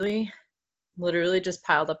literally just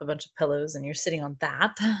piled up a bunch of pillows and you're sitting on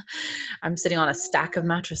that. I'm sitting on a stack of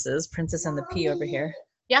mattresses, Princess and the Pea over here.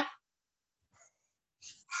 Yeah.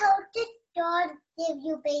 How did God give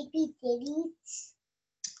you baby kitties?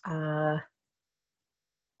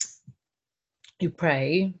 You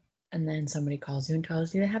pray, and then somebody calls you and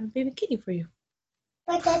tells you they have a baby kitty for you.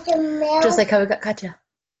 But that's a mail. Just like how we got Katya.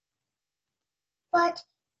 But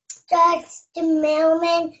does the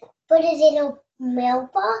mailman put it in a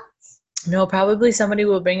mailbox? No, probably somebody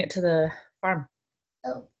will bring it to the farm.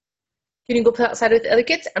 Oh. Can you go play outside with the other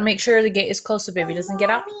kids and make sure the gate is closed so baby doesn't get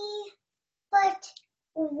out? But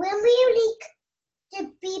when we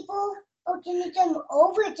the people open them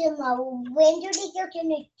over tomorrow, when do they go to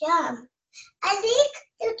the jam? I think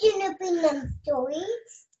they're going to bring them stories.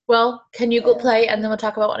 Well, can you go play and then we'll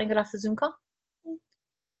talk about when I get off the Zoom call?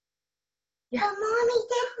 Yeah. But Mommy,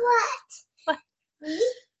 guess what? What?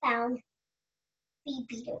 We found 3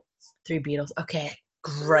 beetles. 3 beetles. Okay,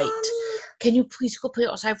 great. Mommy. Can you please go play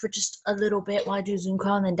outside for just a little bit while I do a Zoom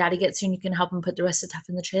call and then Daddy gets here and you can help him put the rest of the stuff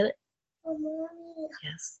in the trailer? Oh, Mommy.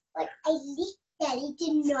 Yes. But I think Daddy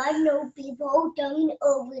did not know people going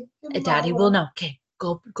over tomorrow. Daddy will know. Okay,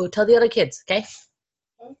 go tell the other kids, okay?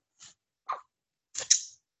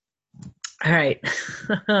 All right.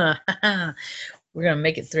 We're going to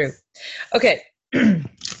make it through. Okay.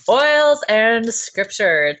 Oils and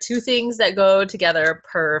scripture. 2 things that go together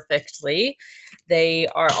perfectly. They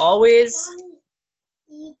are always...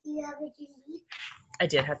 Mommy, do you have a sleep? I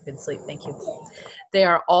did have good sleep. Thank you. They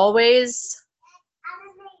are always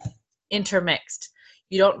intermixed.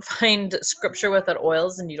 You don't find scripture without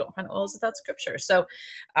oils and you don't find oils without scripture. So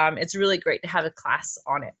it's really great to have a class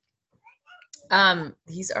on it.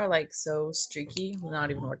 These are like so streaky. We're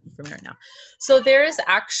not even working for me right now. So there's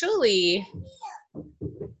actually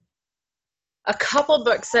a couple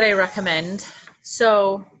books that I recommend.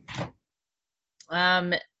 So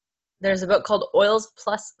there's a book called Oils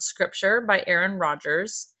Plus Scripture by Aaron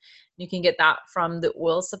Rodgers. You can get that from the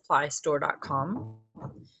oilsupply.store.com.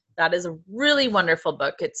 That is a really wonderful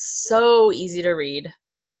book. It's so easy to read,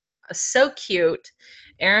 so cute.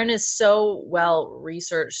 Erin is so well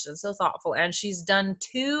researched and so thoughtful, and she's done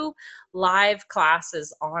 2 live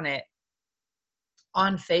classes on it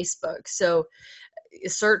on Facebook. So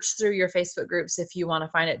search through your Facebook groups if you want to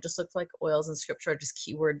find it. Just look like oils and scripture, just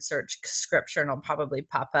keyword search scripture and it'll probably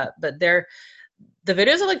pop up. But the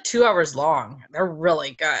videos are like 2 hours long. They're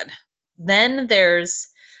really good. Then there's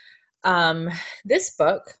this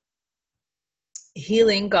book,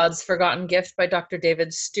 Healing God's Forgotten Gift by Dr.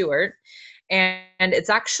 David Stewart. And it's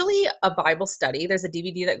actually a Bible study. There's a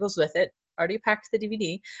DVD that goes with it. Already packed the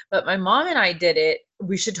DVD, but my mom and I did it.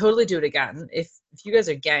 We should totally do it again. If you guys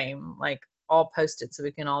are game, like I'll post it so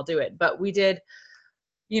we can all do it. But we did,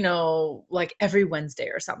 like every Wednesday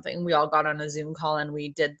or something, we all got on a Zoom call and we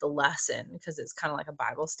did the lesson because it's kind of like a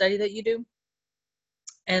Bible study that you do.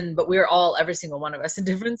 But we were all, every single one of us, in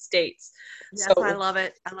different states. Yes, so, I love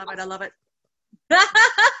it. I love it. I love it.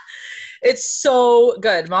 It's so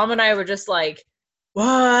good. Mom and I were just like,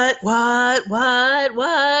 what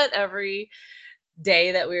every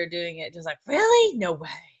day that we were doing it, just like, really? No way.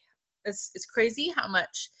 It's crazy how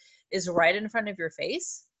much is right in front of your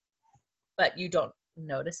face, but you don't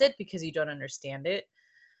notice it because you don't understand it.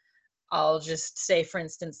 I'll just say, for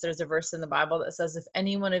instance, there's a verse in the Bible that says, if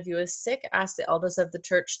any one of you is sick, ask the elders of the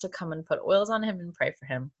church to come and put oils on him and pray for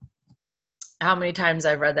him. How many times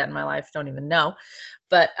I've read that in my life, don't even know.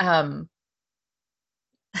 But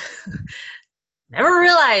never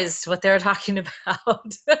realized what they were talking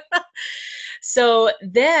about. So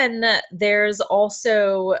then there's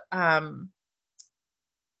also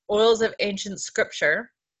Oils of Ancient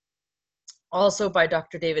Scripture, also by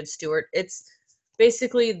Dr. David Stewart. It's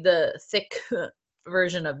basically the thick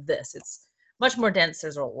version of this. It's much more dense.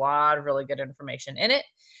 There's a lot of really good information in it.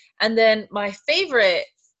 And then my favorite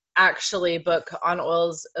actually book on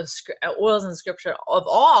oils and scripture of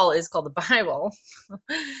all is called the Bible.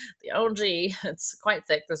 The OG. It's quite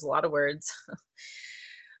thick. There's a lot of words.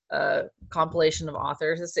 Compilation of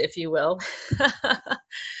authors, if you will.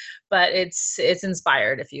 But it's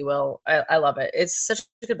inspired, if you will. I love it. It's such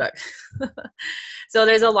a good book. So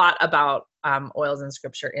there's a lot about oils and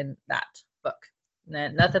scripture in that book.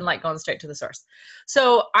 Nothing like going straight to the source.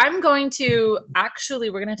 So we're going to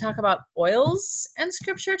talk about oils and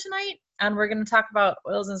scripture tonight, and we're going to talk about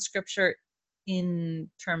oils and scripture in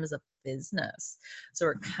terms of business. So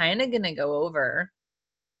we're kind of going to go over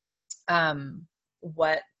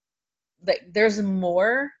there's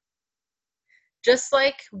more. Just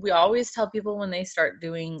like we always tell people when they start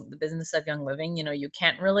doing the business of Young Living, you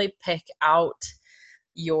can't really pick out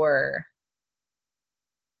your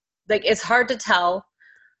like, it's hard to tell.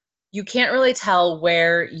 You can't really tell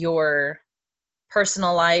where your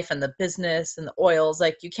personal life and the business and the oils,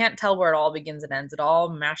 like, you can't tell where it all begins and ends. It all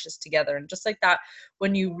mashes together. And just like that,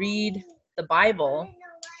 when you read the Bible,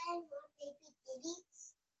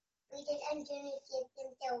 We did into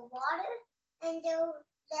water and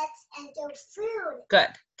into food. good.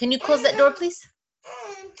 Can you close that door, please?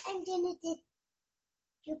 And then it did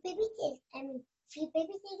 2 baby things and 3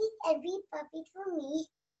 baby things and 3 puppies for me.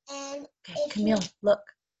 And Okay, Camille, look.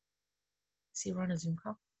 See, we're on a Zoom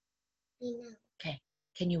call. you know, Okay.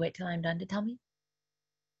 Can you wait till I'm done to tell me?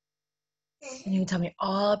 And you can tell me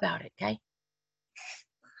all about it, okay?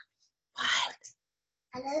 What?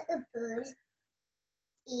 I like a bird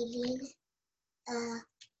eating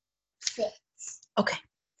fish. Okay.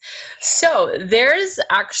 So there's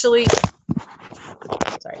actually,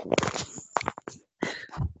 sorry.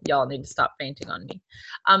 Y'all need to stop fainting on me.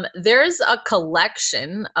 There's a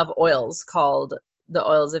collection of oils called the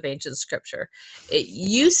Oils of Ancient Scripture. It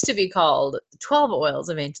used to be called 12 Oils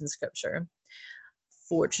of Ancient Scripture.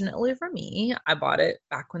 Fortunately for me, I bought it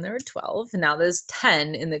back when there were 12. And now there's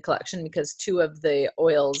 10 in the collection because 2 of the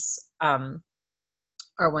oils are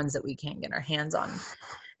ones that we can't get our hands on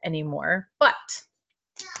anymore. But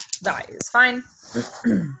that is fine.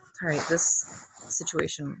 All right, this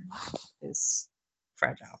situation is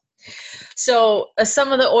fragile. So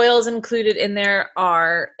some of the oils included in there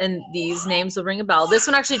are, and these names will ring a bell. This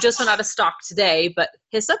one actually just went out of stock today, but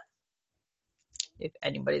hyssop. If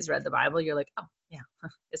anybody's read the Bible, you're like, oh yeah,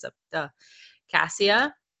 hyssop.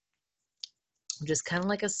 Cassia, which is kind of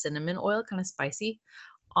like a cinnamon oil, kind of spicy.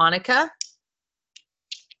 Onycha.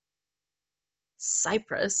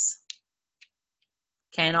 Cypress.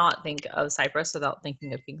 Cannot think of cypress without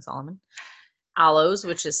thinking of King Solomon. Aloes,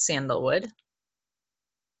 which is sandalwood.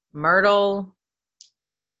 Myrtle,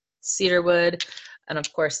 cedarwood, and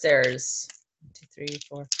of course there's 1, 2, 3,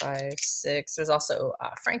 4, 5, 6. There's also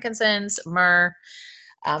frankincense, myrrh,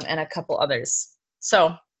 and a couple others.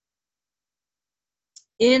 So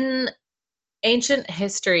in ancient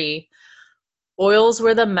history, oils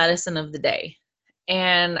were the medicine of the day.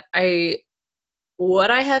 And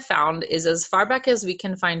what I have found is as far back as we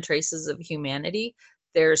can find traces of humanity,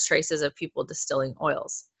 there's traces of people distilling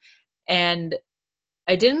oils. And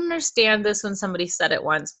I didn't understand this when somebody said it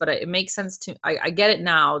once, but it makes sense to I get it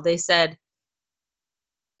now. They said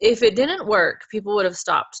if it didn't work, people would have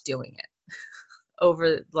stopped doing it over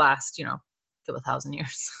the last, couple thousand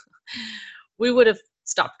years. We would have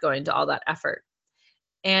stopped going to all that effort.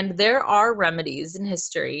 And there are remedies in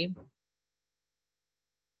history.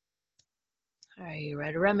 I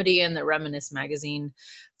read a remedy in the Reminisce magazine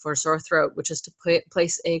for sore throat, which is to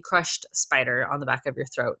place a crushed spider on the back of your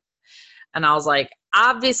throat. And I was like,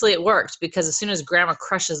 obviously it worked, because as soon as grandma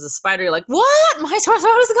crushes the spider, you're like, what? My sore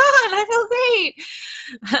throat is gone. I feel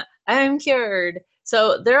great. I'm cured.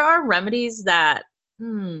 So there are remedies that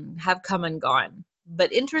have come and gone.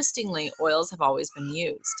 But interestingly, oils have always been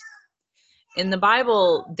used. In the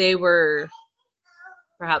Bible, they were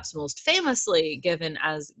perhaps most famously given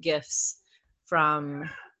as gifts from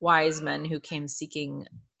wise men who came seeking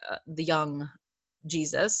the young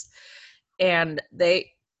Jesus. And they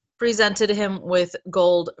presented him with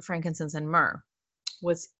gold, frankincense, and myrrh.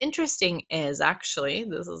 What's interesting is actually,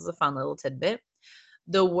 this is a fun little tidbit,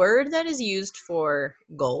 the word that is used for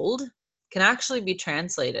gold can actually be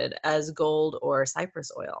translated as gold or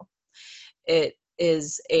cypress oil. It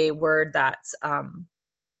is a word that's,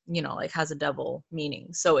 has a double meaning.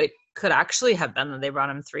 So it could actually have been that they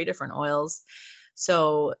brought him 3 different oils.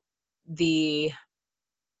 So the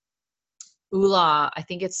Ula, I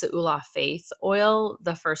think it's the Ula Faith oil.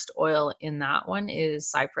 The first oil in that one is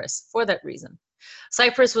cypress for that reason.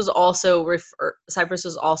 Cypress was also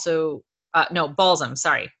balsam.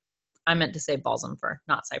 Sorry, I meant to say balsam for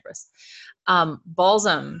not cypress.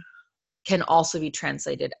 Balsam can also be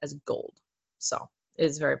translated as gold, so it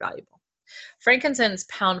is very valuable. Frankincense,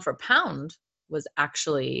 pound for pound, was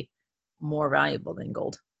actually more valuable than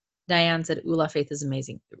gold. Diane said Ula Faith is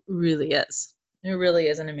amazing. It really is. It really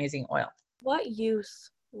is an amazing oil. What use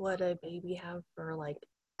would a baby have for like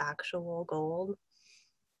actual gold?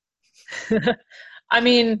 I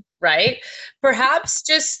mean, right? Perhaps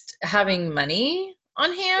just having money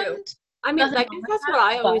on hand. True. I mean, I guess that's what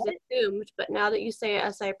I always assumed, but now that you say it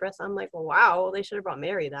as cypress, I'm like, well, wow, they should have brought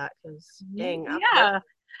Mary that, because dang. Yeah.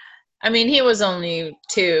 I mean, he was only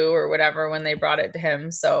 2 or whatever when they brought it to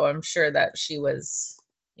him, so I'm sure that she was,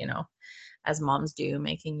 as moms do,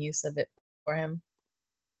 making use of it for him.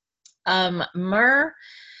 Myrrh,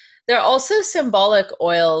 there are also symbolic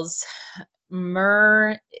oils.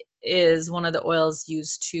 Myrrh is one of the oils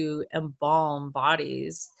used to embalm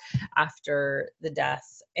bodies after the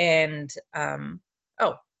death. And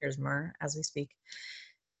oh, here's myrrh as we speak.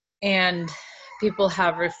 And people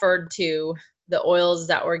have referred to the oils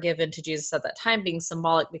that were given to Jesus at that time being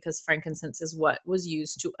symbolic, because frankincense is what was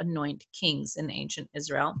used to anoint kings in ancient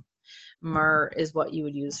Israel. Myrrh is what you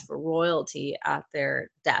would use for royalty at their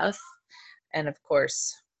death. And of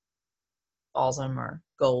course, balsam or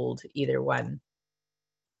gold, either one,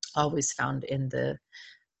 always found in the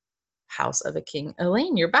house of a king.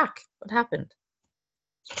 Elaine, you're back. What happened?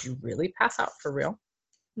 Did you really pass out for real?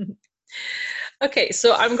 Okay,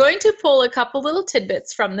 so I'm going to pull a couple little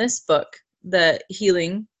tidbits from this book, The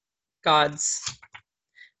Healing God's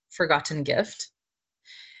Forgotten Gift.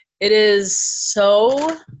 It is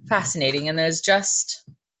so fascinating, and there's just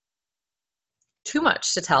too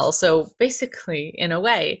much to tell. So basically, in a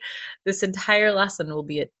way, this entire lesson will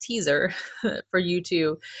be a teaser for you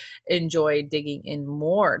to enjoy digging in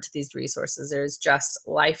more to these resources. There's just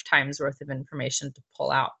lifetimes worth of information to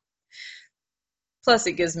pull out. Plus,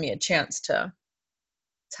 it gives me a chance to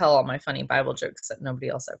tell all my funny Bible jokes that nobody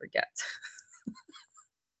else ever gets.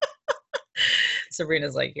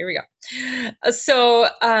 Sabrina's like, here we go. So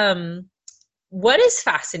what is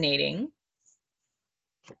fascinating,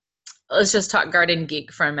 let's just talk Garden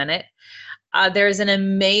Geek for a minute. There's an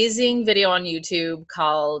amazing video on YouTube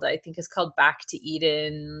called, I think it's called Back to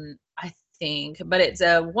Eden, I think, but it's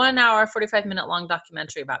a 1 hour, 45-minute long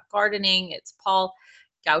documentary about gardening. It's Paul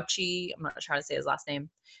Gauchi. I'm not sure how to say his last name.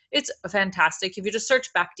 It's fantastic. If you just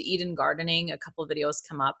search Back to Eden gardening, a couple of videos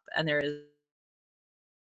come up, and there is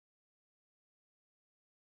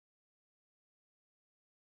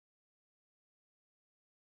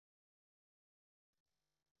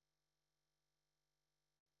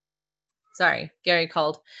sorry, Gary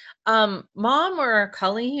called. Mom or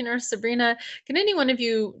Colleen or Sabrina, can any one of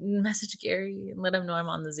you message Gary and let him know I'm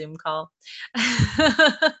on the Zoom call?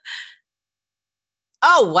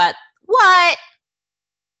 Oh, what?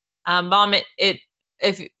 Mom, it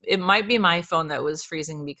might be my phone that was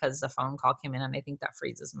freezing because the phone call came in, and I think that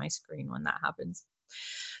freezes my screen when that happens.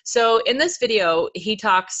 So in this video, he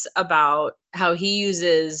talks about how he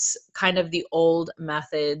uses kind of the old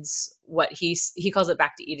methods, what he calls it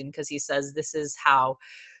Back to Eden, because he says this is how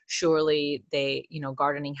surely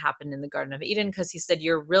gardening happened in the Garden of Eden, because he said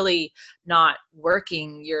you're really not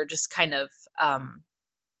working, you're just kind of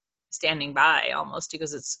standing by almost,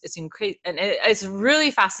 because it's incredible, and it's really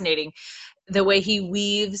fascinating the way he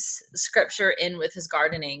weaves scripture in with his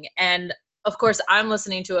gardening. And of course, I'm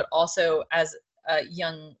listening to it also as a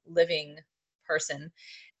Young Living person,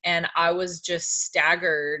 and I was just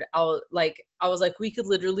staggered. I was like, we could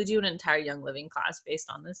literally do an entire Young Living class based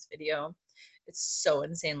on this video. It's so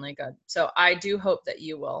insanely good. So I do hope that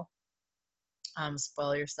you will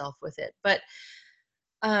spoil yourself with it. But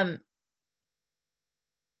in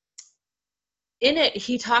it,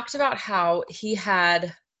 he talked about how he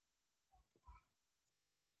had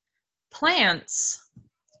plants,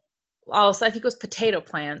 also I think it was potato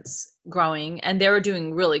plants growing, and they were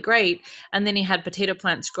doing really great. And then he had potato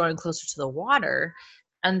plants growing closer to the water,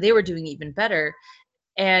 and they were doing even better.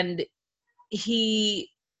 And he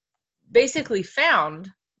basically found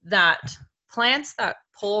that plants that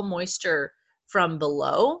pull moisture from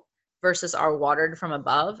below versus are watered from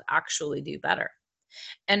above actually do better.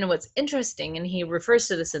 And what's interesting, and he refers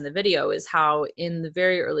to this in the video, is how in the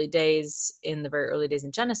very early days in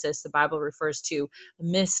Genesis, the Bible refers to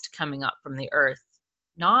mist coming up from the earth,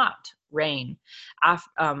 not rain.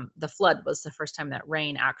 The flood was the first time that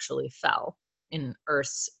rain actually fell in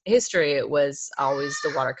Earth's history. It was always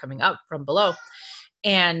the water coming up from below.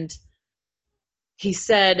 And he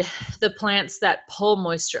said the plants that pull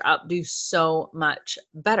moisture up do so much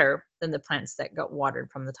better than the plants that got watered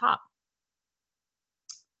from the top,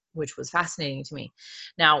 which was fascinating to me.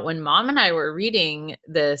 Now, when Mom and I were reading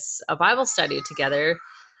a Bible study together,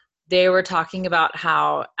 they were talking about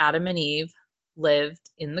how Adam and Eve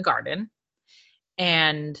lived in the garden.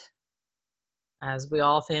 And as we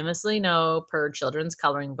all famously know, per children's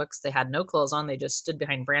coloring books, they had no clothes on. They just stood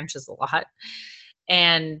behind branches a lot.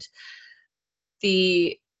 And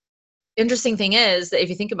the interesting thing is that if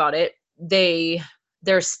you think about it,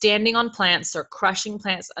 they're standing on plants, they're crushing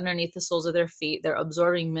plants underneath the soles of their feet, they're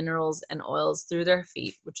absorbing minerals and oils through their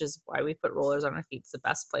feet, which is why we put rollers on our feet. It's the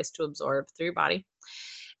best place to absorb through your body.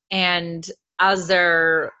 And as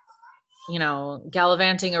they're,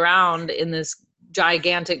 gallivanting around in this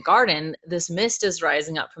gigantic garden, this mist is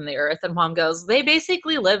rising up from the earth. And Mom goes, they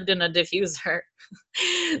basically lived in a diffuser.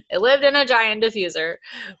 They lived in a giant diffuser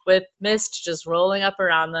with mist just rolling up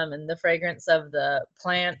around them, and the fragrance of the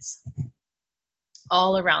plants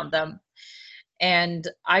all around them. And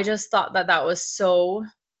I just thought that that was so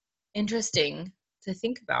interesting to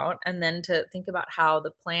think about. And then to think about how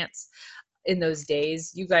the plants in those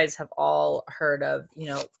days, you guys have all heard of,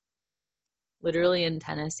 literally in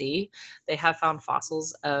Tennessee, they have found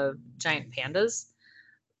fossils of giant pandas.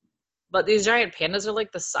 But these giant pandas are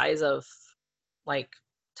like the size of like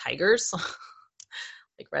tigers,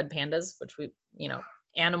 like red pandas, which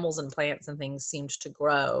animals and plants and things seemed to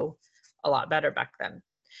grow a lot better back then.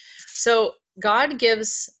 So God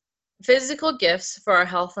gives physical gifts for our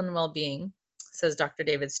health and well-being, says Dr.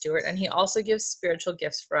 David Stewart, and he also gives spiritual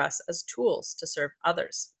gifts for us as tools to serve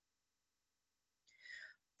others.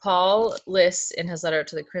 Paul lists in his letter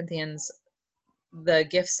to the Corinthians the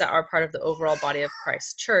gifts that are part of the overall body of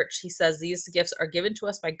Christ's church. He says these gifts are given to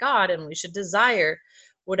us by God, and we should desire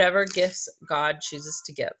whatever gifts God chooses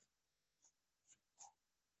to give.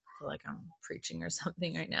 I feel like I'm preaching or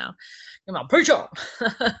something right now. Come on, preach on.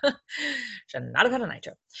 Should not have had a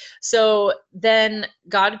nitro. So then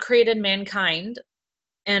God created mankind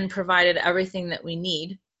and provided everything that we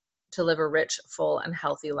need to live a rich, full, and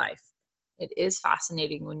healthy life. It is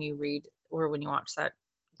fascinating when you read or when you watch that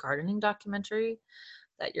gardening documentary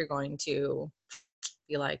that you're going to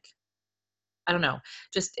be like, I don't know,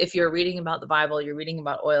 just if you're reading about the Bible, you're reading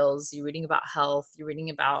about oils, you're reading about health, you're reading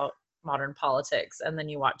about modern politics, and then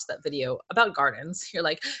you watch that video about gardens, you're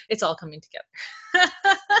like, it's all coming together.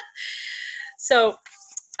 So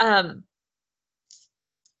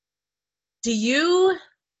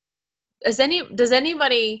does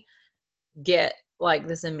anybody get like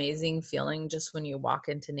this amazing feeling just when you walk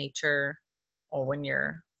into nature, or when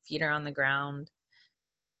your feet are on the ground,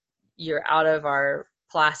 you're out of our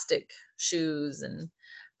plastic shoes and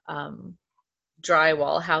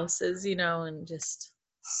drywall houses, and just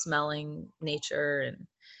smelling nature? And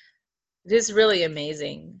it is really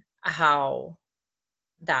amazing how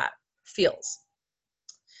that feels.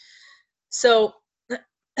 So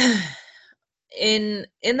in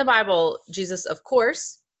the Bible, Jesus, of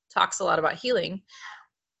course, talks a lot about healing.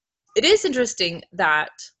 It is interesting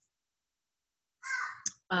that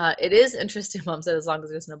Mom said, as long as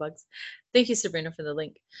there's no bugs. Thank you, Sabrina, for the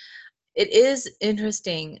link. It is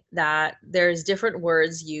interesting that there's different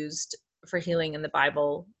words used for healing in the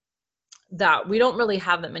Bible that we don't really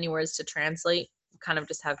have that many words to translate. We kind of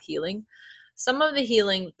just have healing. Some of the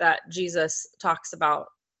healing that Jesus talks about,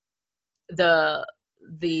 the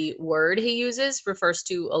word he uses refers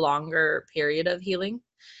to a longer period of healing,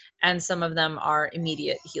 and some of them are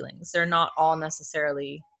immediate healings. They're not all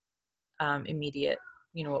necessarily immediate,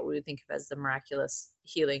 what we would think of as the miraculous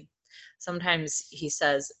healing. Sometimes he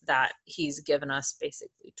says that he's given us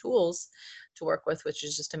basically tools to work with, which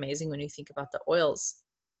is just amazing when you think about the oils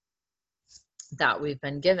that we've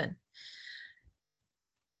been given.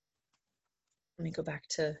 Let me go back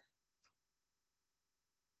to,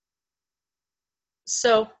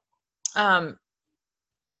 so the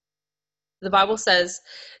Bible says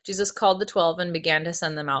Jesus called the 12 and began to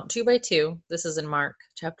send them out 2 by 2. This is in Mark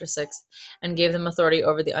chapter 6, and gave them authority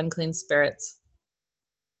over the unclean spirits.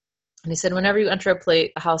 And he said, whenever you enter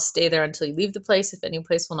a house, stay there until you leave the place. If any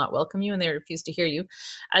place will not welcome you and they refuse to hear you,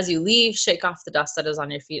 as you leave, shake off the dust that is on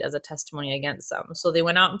your feet as a testimony against them. So they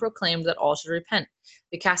went out and proclaimed that all should repent.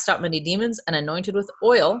 They cast out many demons and anointed with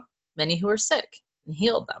oil many who were sick and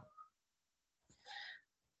healed them.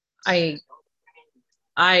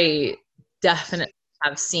 I definitely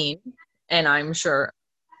have seen, and I'm sure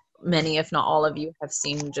many, if not all of you, have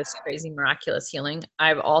seen just crazy miraculous healing.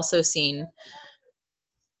 I've also seen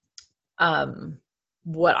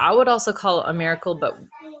what I would also call a miracle, but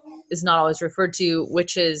is not always referred to,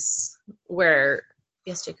 which is where,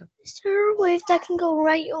 yes, Jacob? Is there a wave that can go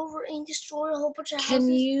right over and destroy a whole bunch of houses? Can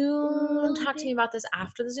you talk to me about this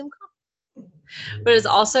after the Zoom call? But it's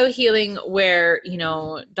also healing where,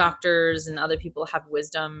 doctors and other people have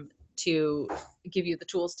wisdom to give you the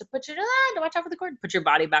tools to put watch out for the cord, put your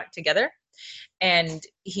body back together and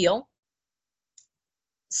heal.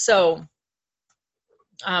 So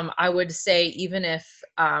I would say, even if,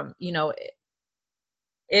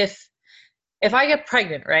 if I get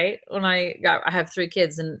pregnant, right, I have 3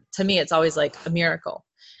 kids, and to me, it's always like a miracle.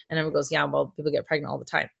 And everyone goes, yeah, well, people get pregnant all the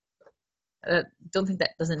time. I don't think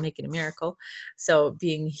that doesn't make it a miracle. So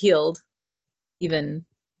being healed, even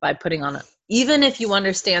by putting on even if you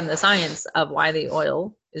understand the science of why the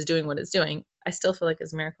oil is doing what it's doing, I still feel like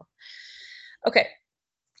it's a miracle. Okay.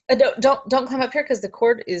 Don't climb up here because the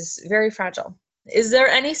cord is very fragile. Is there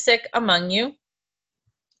any sick among you?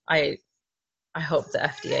 I hope the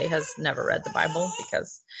FDA has never read the Bible,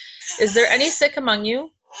 because is there any sick among you?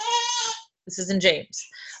 This is in James.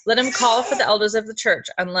 Let him call for the elders of the church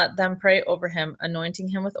and let them pray over him, anointing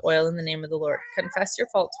him with oil in the name of the Lord. Confess your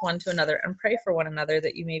faults one to another and pray for one another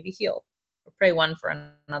that you may be healed. Or pray one for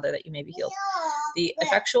another that you may be healed. The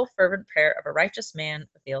effectual, fervent prayer of a righteous man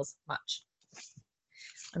avails much.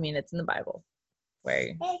 I mean, it's in the Bible.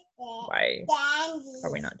 Why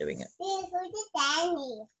are we not doing it?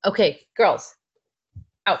 Okay, girls.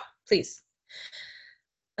 Out, please.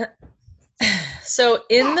 So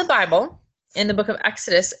in the Bible, in the book of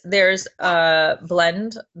Exodus, there's a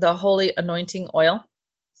blend, the holy anointing oil.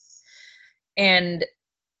 And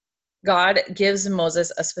God gives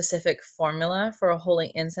Moses a specific formula for a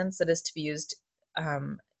holy incense that is to be used.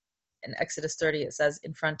 In Exodus 30, it says,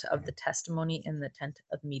 in front of the testimony in the tent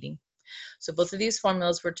of meeting. So both of these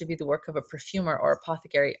formulas were to be the work of a perfumer or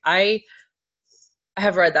apothecary. I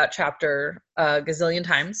have read that chapter a gazillion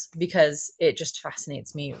times because it just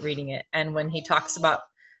fascinates me reading it. And when he talks about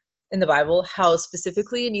in the Bible how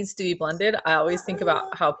specifically it needs to be blended, I always think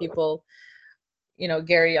about how people, you know,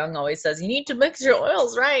 Gary Young always says, you need to mix your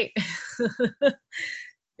oils right.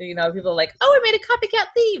 You know, people are like, oh, I made a copycat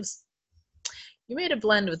Thieves. You made a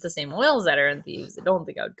blend with the same oils that are in Thieves. I don't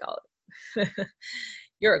think I would call it.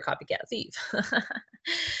 You're a copycat thief.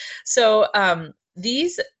 So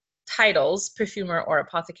these titles, perfumer or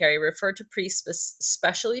apothecary, refer to priests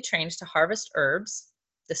specially trained to harvest herbs,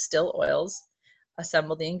 distill oils,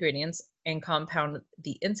 assemble the ingredients, and compound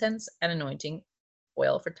the incense and anointing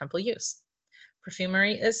oil for temple use.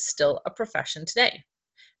 Perfumery is still a profession today.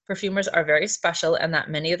 Perfumers are very special in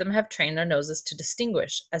that many of them have trained their noses to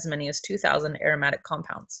distinguish as many as 2,000 aromatic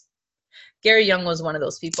compounds. Gary Young was one of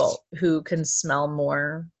those people who can smell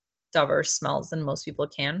more diverse smells than most people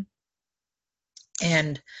can.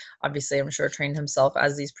 And obviously, I'm sure trained himself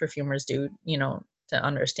as these perfumers do, you know, to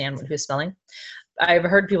understand what he was smelling. I've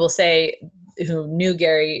heard people say who knew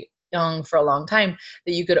Gary Young for a long time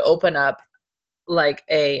that you could open up like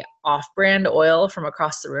a off-brand oil from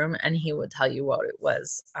across the room and he would tell you what it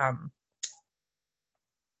was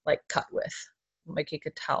like cut with. Like he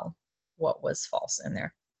could tell what was false in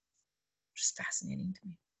there. Which is fascinating to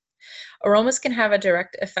me. Aromas can have a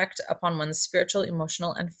direct effect upon one's spiritual,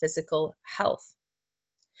 emotional, and physical health.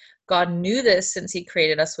 God knew this since he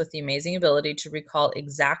created us with the amazing ability to recall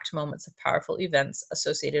exact moments of powerful events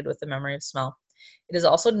associated with the memory of smell. It is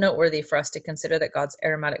also noteworthy for us to consider that God's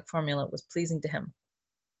aromatic formula was pleasing to him.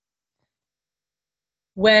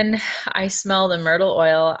 When I smell the myrtle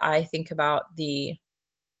oil, I think about the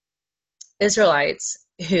Israelites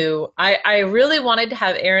who I really wanted to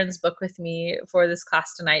have Aaron's book with me for this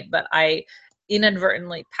class tonight, but I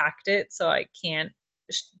inadvertently packed it, so I can't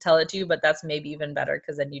tell it to you, but that's maybe even better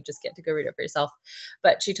because then you just get to go read it for yourself.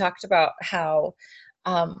 But she talked about how,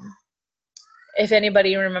 if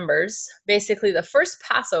anybody remembers, basically the first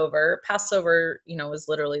Passover, you know, was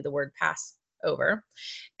literally the word Passover,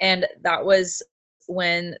 and that was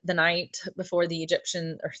when the night before the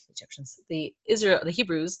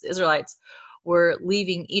Israelites were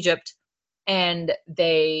leaving Egypt, and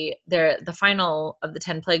the final of the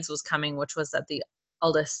 10 plagues was coming, which was that the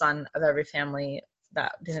eldest son of every family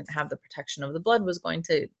that didn't have the protection of the blood was going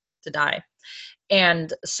to die.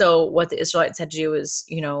 And so what the Israelites had to do is,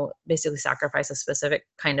 you know, basically sacrifice a specific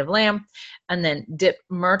kind of lamb and then dip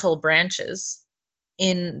myrtle branches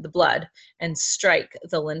in the blood and strike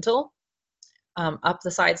the lintel up the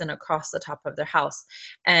sides and across the top of their house.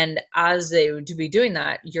 And as they would be doing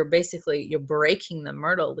that, you're breaking the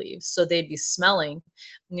myrtle leaves. So they'd be smelling,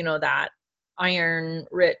 you know, that iron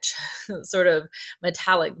rich sort of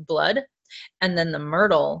metallic blood. And then the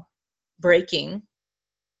myrtle breaking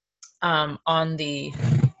on the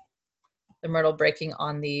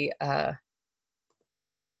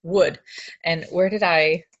wood. And where did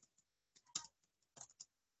I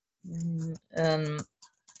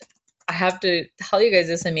have to tell you guys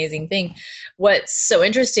this amazing thing. What's so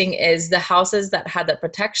interesting is the houses that had that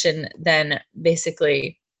protection, then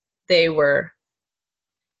basically they were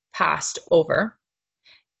passed over,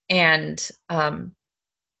 and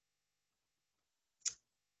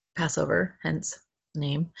Passover, hence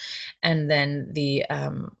name, and then the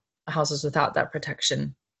houses without that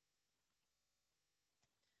protection,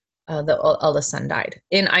 the eldest son died.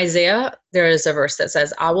 In Isaiah, there is a verse that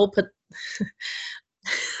says, I will put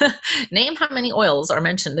name how many oils are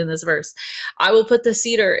mentioned in this verse. I will put the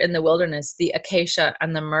cedar in the wilderness, the acacia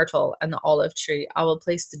and the myrtle and the olive tree. I will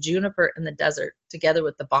place the juniper in the desert together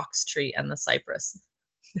with the box tree and the cypress.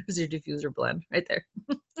 There's your diffuser blend right there.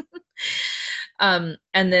 And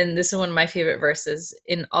then this is one of my favorite verses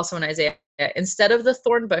also in Isaiah. Instead of the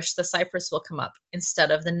thorn bush, the cypress will come up. Instead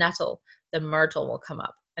of the nettle, the myrtle will come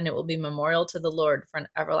up. And it will be memorial to the Lord for an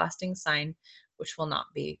everlasting sign which will not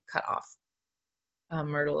be cut off.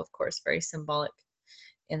 Myrtle, of course, very symbolic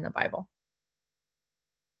in the Bible.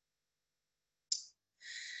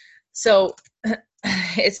 So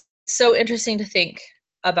it's so interesting to think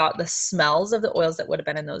about the smells of the oils that would have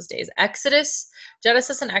been in those days.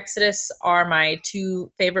 Genesis and Exodus are my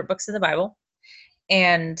two favorite books in the Bible.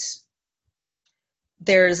 And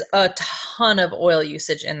there's a ton of oil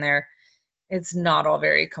usage in there. It's not all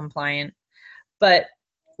very compliant. But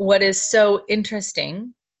what is so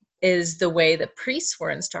interesting is the way that priests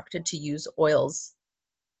were instructed to use oils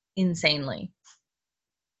insanely.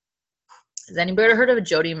 Has anybody heard of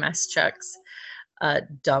Jody Meschuk's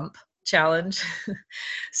dump challenge?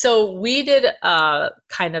 So we did a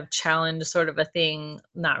kind of challenge, sort of a thing,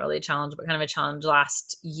 not really a challenge, but kind of a challenge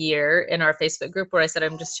last year in our Facebook group where I said,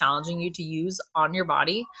 I'm just challenging you to use on your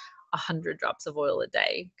body 100 drops of oil a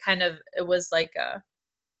day. Kind of, it was like a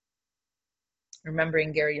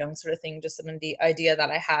remembering Gary Young sort of thing, just some of the idea that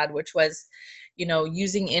I had, which was, you know,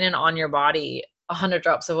 using in and on your body 100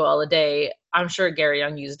 drops of oil a day. I'm sure Gary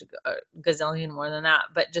Young used a gazillion more than that,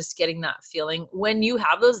 but just getting that feeling when you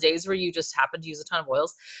have those days where you just happen to use a ton of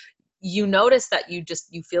oils, you notice that you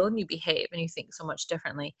feel and you behave and you think so much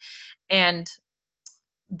differently. And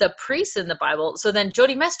the priests in the Bible, so then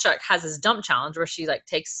Jody Meschuk has this dump challenge where she like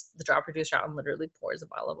takes the drop reducer out and literally pours a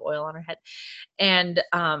bottle of oil on her head. And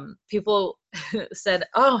people said,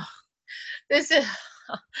 oh, this is,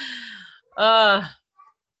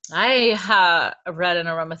 I read an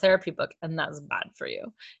aromatherapy book and that's bad for you.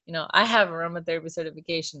 You know, I have aromatherapy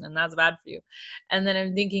certification and that's bad for you. And then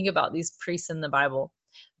I'm thinking about these priests in the Bible,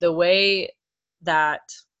 the way that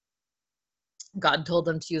God told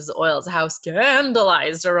them to use the oils, how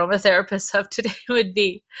scandalized aromatherapists of today would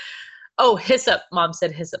be. Oh, hyssop. Mom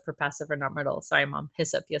said hyssop for passive or not myrtle. Sorry, Mom.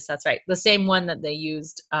 Hyssop. Yes, that's right. The same one that they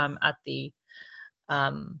used at the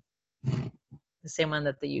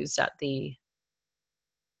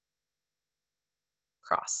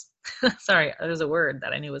cross. Sorry, there's a word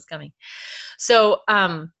that I knew was coming. So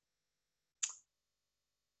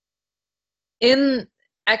in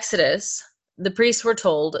Exodus, the priests were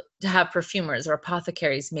told to have perfumers or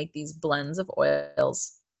apothecaries make these blends of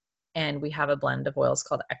oils. And we have a blend of oils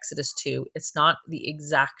called Exodus 2. It's not the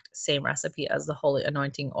exact same recipe as the holy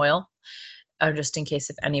anointing oil, just in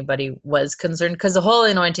case if anybody was concerned, because the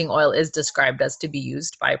holy anointing oil is described as to be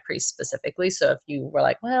used by priests specifically. So if you were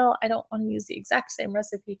like, well, I don't want to use the exact same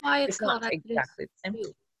recipe, It's not called exactly the same.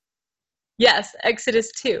 2. Yes,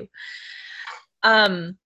 Exodus 2.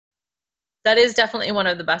 That is definitely one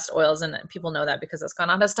of the best oils, and people know that because it's gone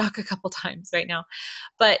out of stock a couple times right now.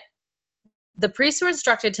 But the priests were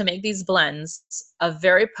instructed to make these blends of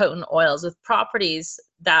very potent oils with properties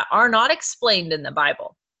that are not explained in the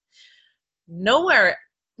Bible. Nowhere,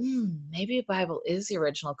 maybe the Bible is the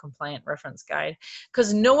original compliant reference guide,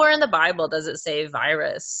 because nowhere in the Bible does it say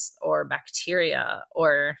virus or bacteria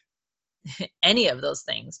or any of those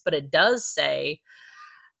things, but it does say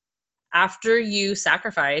after you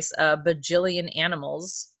sacrifice a bajillion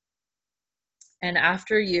animals and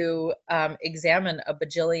after you examine a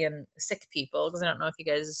bajillion sick people, because I don't know if you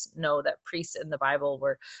guys know that priests in the Bible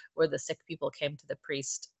were where the sick people came to the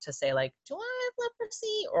priest to say like, do I have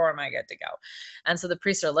leprosy or am I good to go? And so the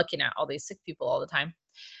priests are looking at all these sick people all the time.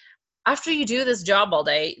 After you do this job all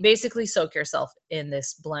day, basically soak yourself in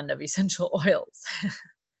this blend of essential oils.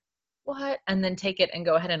 What? And then take it and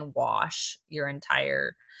go ahead and wash your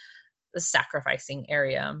entire sacrificing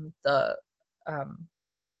area, the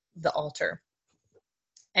altar.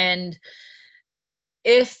 And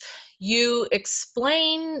if you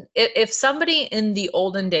explain, if somebody in the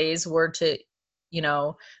olden days were to, you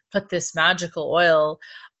know, put this magical oil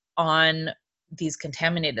on these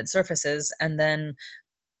contaminated surfaces and then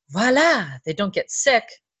voila, they don't get sick,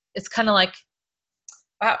 it's kind of like,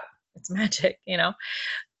 wow, it's magic, you know?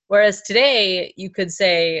 Whereas today you could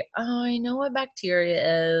say, oh, I know what bacteria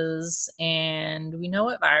is, and we know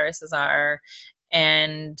what viruses are,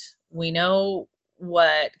 and we know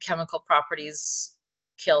what chemical properties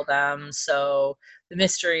kill them. So the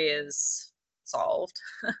mystery is solved,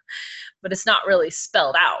 but it's not really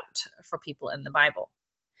spelled out for people in the Bible.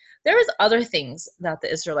 There was other things that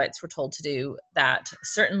the Israelites were told to do that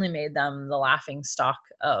certainly made them the laughing stock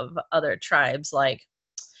of other tribes, like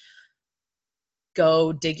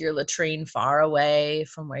go dig your latrine far away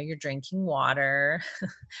from where you're drinking water,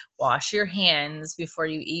 wash your hands before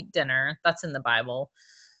you eat dinner. That's in the Bible.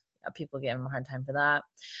 People give them a hard time for that.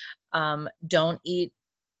 Don't eat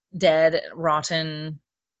dead, rotten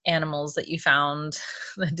animals that you found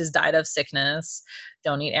that just died of sickness.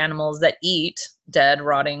 Don't eat animals that eat dead,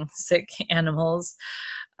 rotting, sick animals,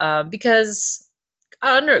 because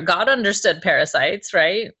God understood parasites,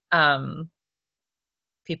 right?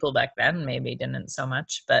 People back then maybe didn't so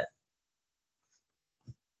much, but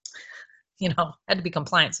had to be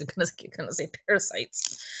compliant, so couldn't say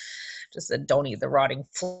parasites. Just said, don't eat the rotting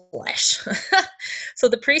flesh. So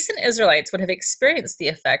the priests and Israelites would have experienced the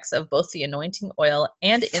effects of both the anointing oil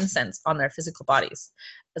and incense on their physical bodies,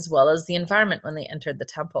 as well as the environment when they entered the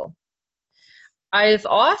temple. I've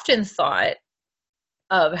often thought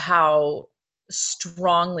of how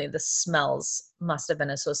strongly the smells must have been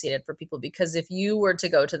associated for people, because if you were to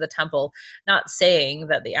go to the temple, not saying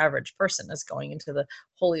that the average person is going into the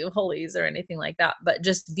Holy of Holies or anything like that, but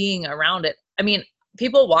just being around it. I mean,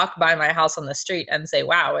 people walk by my house on the street and say,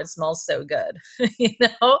 wow, it smells so good.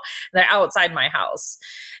 They're outside my house.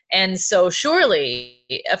 And so surely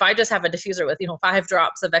if I just have a diffuser with, 5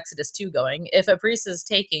 drops of Exodus 2 going, if a priest is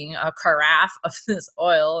taking a carafe of this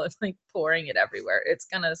oil and like pouring it everywhere, it's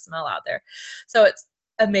going to smell out there. So it's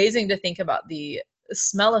amazing to think about the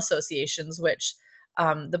smell associations, which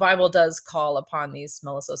the Bible does call upon these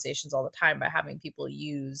smell associations all the time by having people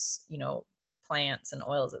use, plants and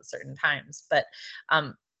oils at certain times. But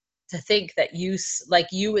to think that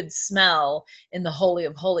you would smell in the Holy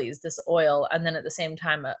of Holies this oil, and then at the same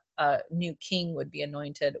time a new king would be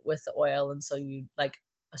anointed with the oil, and so you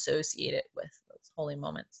associate it with those holy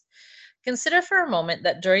moments. Consider for a moment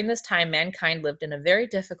that during this time mankind lived in a very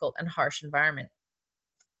difficult and harsh environment.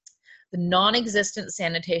 The non-existent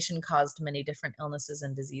sanitation caused many different illnesses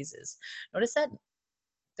and diseases. Notice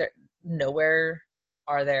that nowhere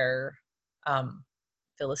are there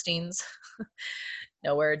Philistines.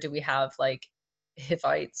 Nowhere do we have like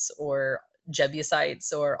Hittites or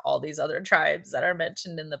Jebusites or all these other tribes that are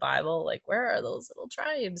mentioned in the Bible. Like, where are those little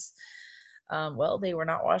tribes? Well, they were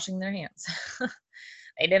not washing their hands.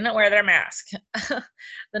 They didn't wear their mask.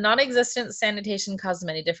 The non-existent sanitation caused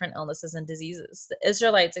many different illnesses and diseases. The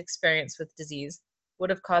Israelites' experience with disease would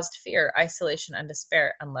have caused fear, isolation, and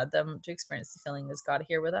despair, and led them to experience the feeling, is God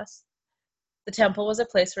here with us? The temple was a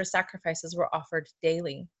place where sacrifices were offered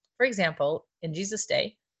daily. For example, in Jesus'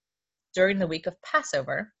 day, during the week of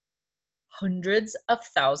Passover, hundreds of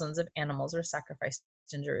thousands of animals were sacrificed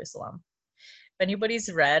in Jerusalem. If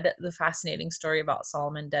anybody's read the fascinating story about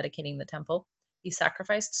Solomon dedicating the temple, he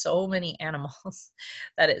sacrificed so many animals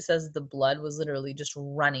that it says the blood was literally just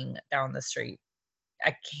running down the street.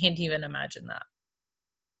 I can't even imagine that.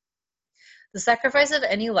 The sacrifice of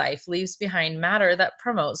any life leaves behind matter that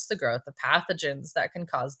promotes the growth of pathogens that can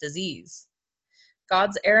cause disease.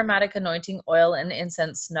 God's aromatic anointing oil and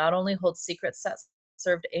incense not only hold secrets that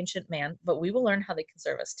served ancient man, but we will learn how they can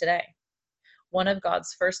serve us today. One of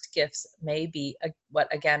God's first gifts may be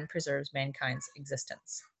what again preserves mankind's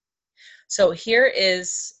existence. So here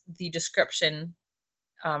is the description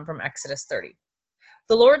from Exodus 30.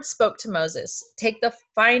 The Lord spoke to Moses, take the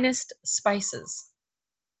finest spices.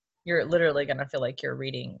 You're literally going to feel like you're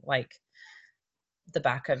reading like the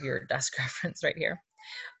back of your desk reference right here.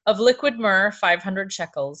 Of liquid myrrh, 500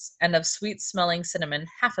 shekels, and of sweet-smelling cinnamon,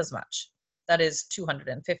 half as much. That is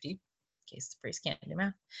 250, in case the priest can't do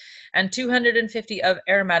math. And 250 of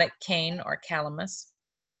aromatic cane or calamus,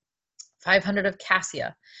 500 of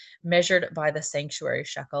cassia, measured by the sanctuary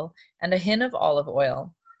shekel, and a hin of olive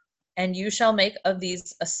oil. And you shall make of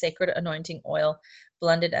these a sacred anointing oil,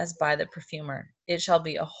 blended as by the perfumer. It shall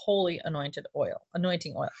be a holy anointing oil.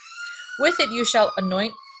 With it you shall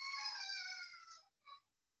anoint.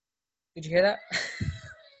 Did you hear that?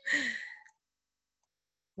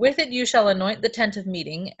 With it you shall anoint the tent of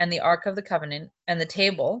meeting and the ark of the covenant and the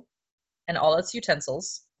table and all its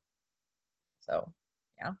utensils. So,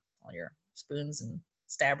 yeah, all your spoons and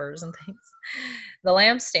stabbers and things. The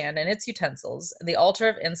lampstand and its utensils, the altar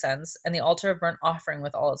of incense and the altar of burnt offering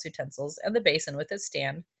with all its utensils, and the basin with its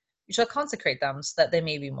stand. You shall consecrate them so that they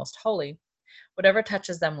may be most holy. Whatever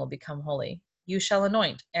touches them will become holy. You shall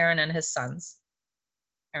anoint Aaron and his sons.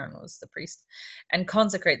 Aaron was the priest, and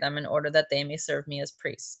consecrate them in order that they may serve me as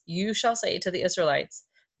priests. You shall say to the Israelites,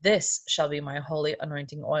 this shall be my holy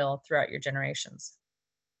anointing oil throughout your generations.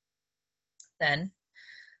 Then,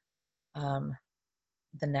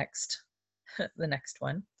 the next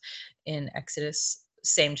one in Exodus,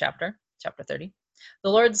 same chapter 30. The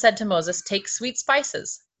Lord said to Moses, take sweet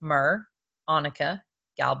spices, myrrh, onycha,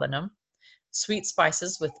 galbanum, sweet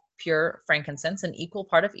spices with pure frankincense, an equal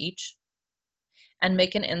part of each, and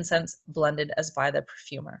make an incense blended as by the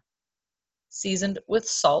perfumer, seasoned with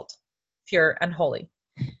salt, pure and holy.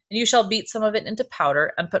 And you shall beat some of it into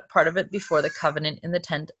powder and put part of it before the covenant in the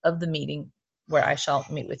tent of the meeting where I shall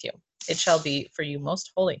meet with you. It shall be for you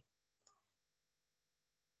most holy.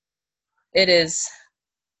 It is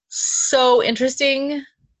so interesting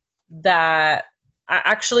that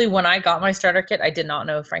actually, when I got my starter kit, I did not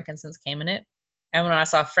know frankincense came in it. And when I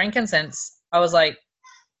saw frankincense, I was like, I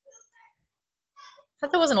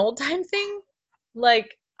thought that was an old time thing.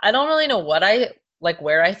 Like, I don't really know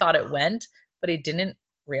where I thought it went, but I didn't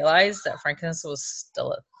realize that frankincense was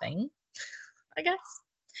still a thing, I guess.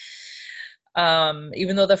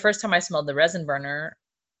 Even though the first time I smelled the resin burner,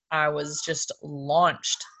 I was just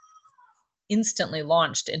instantly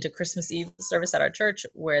launched into Christmas Eve service at our church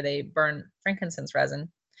where they burn frankincense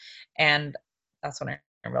resin. And that's when I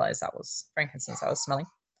realized that was frankincense I was smelling.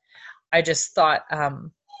 I just thought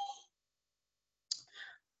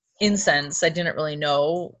incense, I didn't really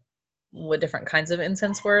know what different kinds of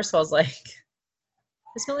incense were. So I was like,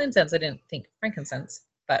 I smell incense. I didn't think frankincense,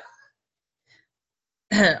 but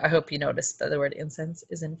I hope you noticed that the word incense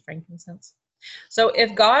is in frankincense. So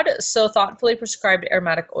if God so thoughtfully prescribed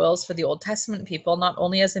aromatic oils for the Old Testament people, not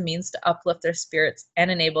only as a means to uplift their spirits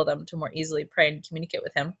and enable them to more easily pray and communicate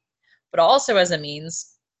with him, but also as a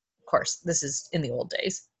means, of course, this is in the old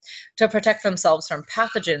days, to protect themselves from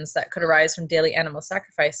pathogens that could arise from daily animal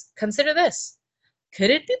sacrifice, consider this.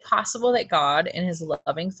 Could it be possible that God, in his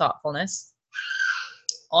loving thoughtfulness,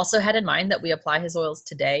 also had in mind that we apply his oils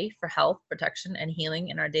today for health, protection, and healing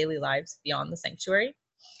in our daily lives beyond the sanctuary?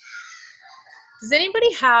 Does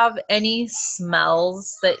anybody have any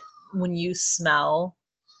smells that when you smell,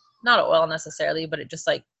 not oil necessarily, but it just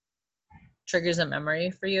like triggers a memory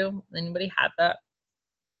for you? Anybody have that?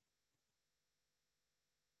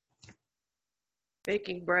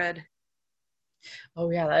 Baking bread. Oh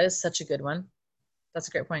yeah, that is such a good one. That's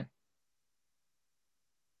a great point.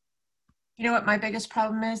 You know what my biggest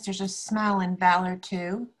problem is? There's a smell in Valor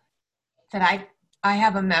 2 that I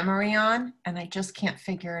have a memory on, and I just can't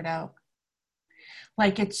figure it out.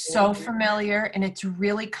 Like, it's so familiar, and it's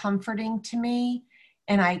really comforting to me,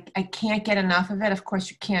 and I can't get enough of it. Of course,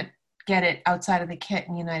 you can't get it outside of the kit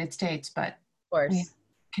in the United States, but Of course. we have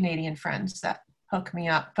Canadian friends that hook me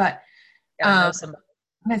up. But Yeah, I know somebody.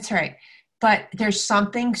 that's right. But there's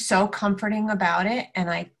something so comforting about it, and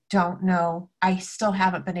I don't know. I still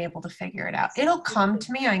haven't been able to figure it out. It'll come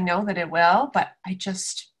to me. I know that it will, but I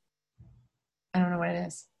don't know what it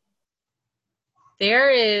is. There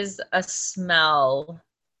is a smell.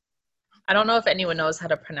 I don't know if anyone knows how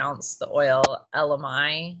to pronounce the oil,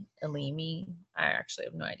 Elemi. I actually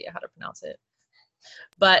have no idea how to pronounce it.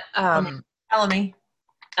 But Elemi.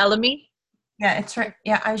 Elemi? Yeah, it's right.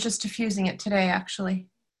 Yeah, I was just diffusing it today, actually.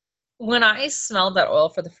 When I smelled that oil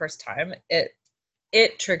for the first time,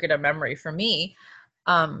 it triggered a memory for me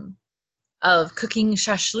of cooking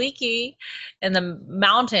shashliki in the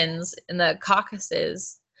mountains in the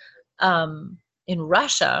Caucasus in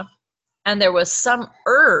Russia. And there was some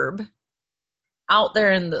herb out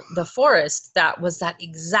there in the forest that was that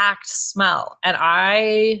exact smell. And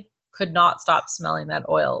I could not stop smelling that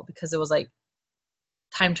oil because it was like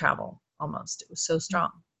time travel almost. It was so strong.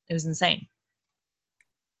 It was insane.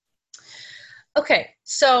 Okay,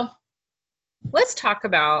 so let's talk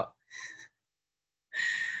about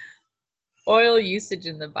oil usage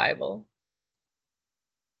in the Bible.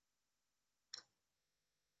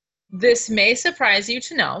 This may surprise you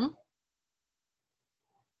to know,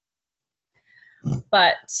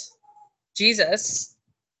 but Jesus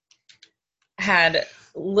had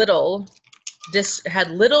little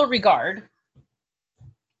regard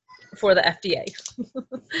for the FDA.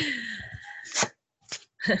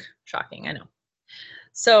 Shocking, I know.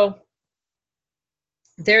 So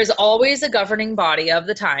there's always a governing body of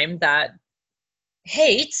the time that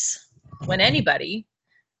hates when anybody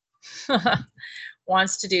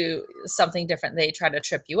wants to do something different. They try to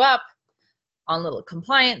trip you up on little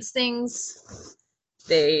compliance things.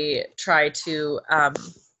 They try to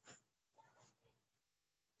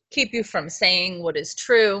keep you from saying what is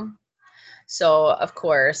true. So, of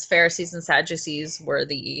course, Pharisees and Sadducees were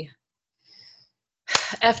the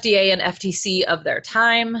FDA and FTC of their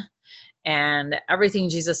time, and everything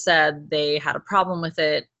Jesus said, they had a problem with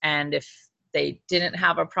it. And if they didn't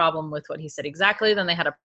have a problem with what he said exactly, then they had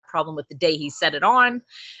a problem with the day he said it on.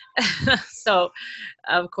 So,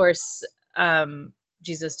 of course,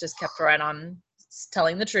 Jesus just kept right on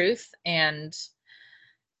telling the truth. And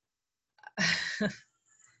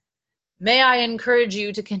may I encourage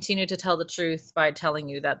you to continue to tell the truth by telling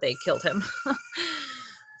you that they killed him.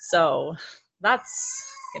 So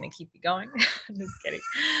that's going to keep you going. I'm just kidding.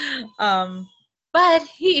 But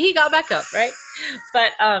he got back up, right?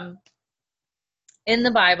 But in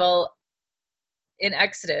the Bible, in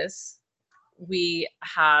Exodus, we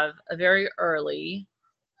have a very early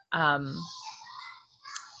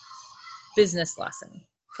business lesson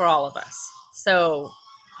for all of us. So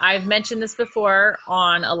I've mentioned this before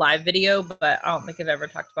on a live video, but I don't think I've ever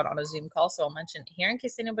talked about it on a Zoom call, so I'll mention it here in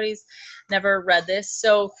case anybody's never read this.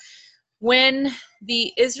 So when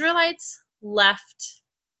the Israelites left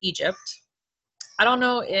Egypt, I don't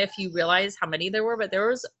know if you realize how many there were, but there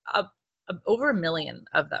was over 1 million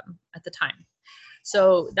of them at the time.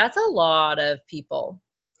 So that's a lot of people.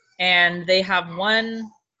 And they have one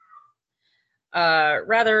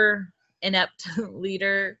rather inept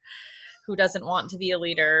leader who doesn't want to be a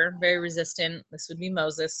leader, very resistant. This would be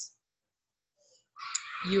Moses.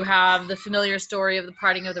 You have the familiar story of the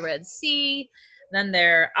parting of the Red Sea. Then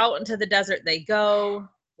they're out into the desert they go,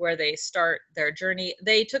 where they start their journey.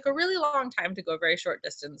 They took a really long time to go a very short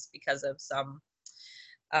distance because of some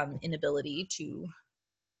inability to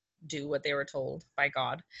do what they were told by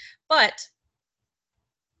God. But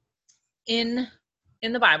in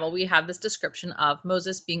the Bible, we have this description of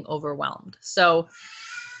Moses being overwhelmed. So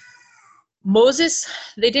Moses,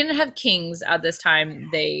 they didn't have kings at this time.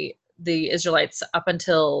 The Israelites, up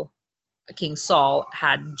until King Saul,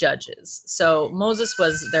 had judges. So Moses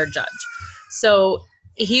was their judge. So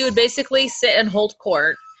he would basically sit and hold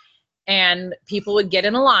court, and people would get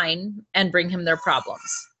in a line and bring him their problems.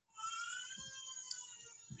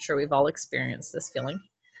 I'm sure we've all experienced this feeling.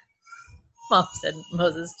 Mom said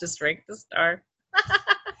Moses just drank the star.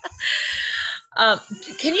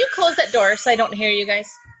 Can you close that door so I don't hear you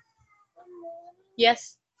guys?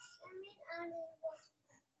 Yes?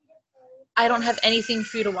 I don't have anything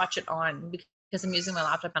for you to watch it on because I'm using my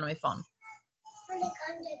laptop and my phone.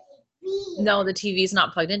 No, the TV's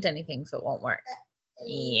not plugged into anything, so it won't work.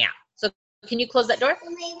 Yeah. So can you close that door? So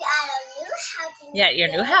maybe at our new house. Yeah, your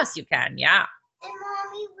new house you can, yeah. And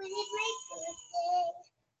Mommy, when is my birthday?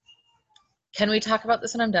 Can we talk about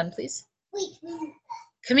this when I'm done, please? Wait,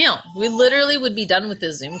 Camille, we literally would be done with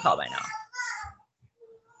this Zoom call by now.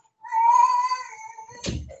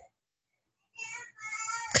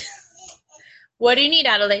 What do you need,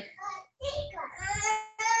 Adelaide?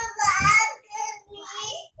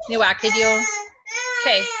 You wacked you?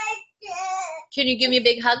 Okay. Can you give me a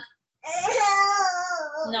big hug?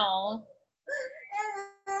 No.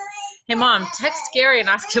 Hey, Mom, text Gary and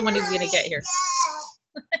ask him when he's going to get here.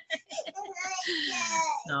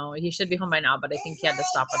 No, he should be home by now, but I think he had to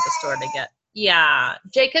stop at the store to get. Yeah.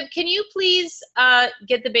 Jacob, can you please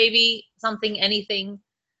get the baby something, anything,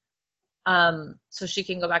 so she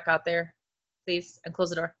can go back out there, please, and close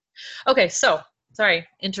the door? Okay, so, sorry,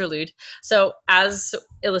 interlude. So, as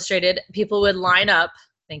illustrated, people would line up,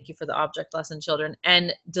 thank you for the object lesson, children,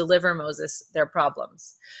 and deliver Moses their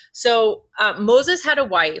problems. So, Moses had a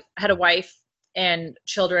wife and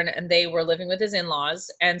children, and they were living with his in-laws,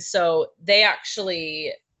 and so they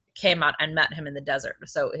actually came out and met him in the desert.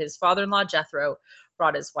 So his father-in-law Jethro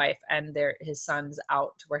brought his wife and his sons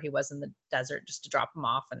out to where he was in the desert just to drop him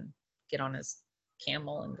off and get on his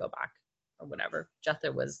camel and go back or whatever.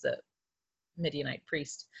 Jethro was the Midianite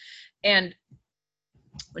priest. And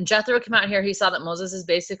when Jethro came out here, he saw that Moses is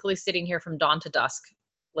basically sitting here from dawn to dusk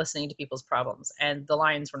listening to people's problems, and the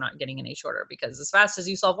lines were not getting any shorter because as fast as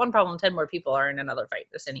you solve one problem, 10 more people are in another fight.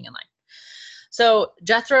 They're standing in line. So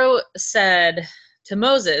Jethro said to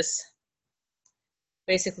Moses,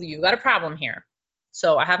 basically, you've got a problem here.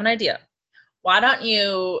 So I have an idea. Why don't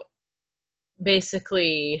you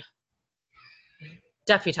basically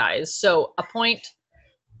deputize? So appoint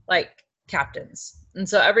like captains. And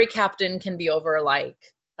so every captain can be over like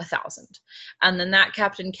 1,000. And then that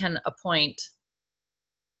captain can appoint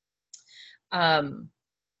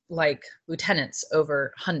like lieutenants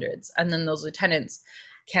over hundreds, and then those lieutenants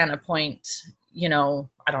can appoint,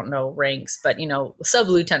 I don't know ranks, but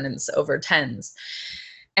sub-lieutenants over tens.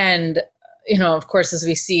 And of course, as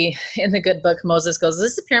we see in the good book, Moses goes,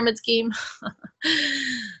 "Is this a pyramid scheme?"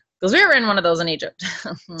 Because we were in one of those in Egypt.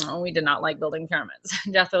 We did not like building pyramids.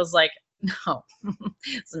 Jethro's like, "No,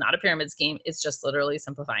 it's not a pyramid scheme. It's just literally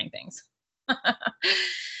simplifying things."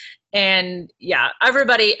 And yeah,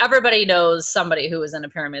 everybody knows somebody who was in a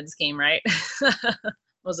pyramid scheme, right?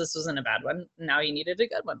 Moses was in a bad one. Now he needed a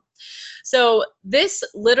good one. So this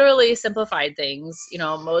literally simplified things.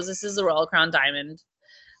 Moses is the Royal Crown Diamond.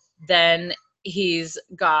 Then he's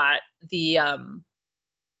got the,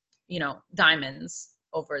 diamonds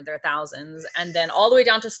over their thousands, and then all the way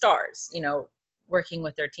down to stars, working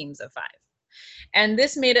with their teams of 5. And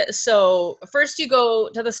this made it so first you go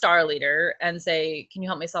to the star leader and say, "Can you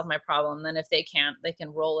help me solve my problem?" Then if they can't, they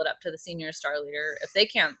can roll it up to the senior star leader. If they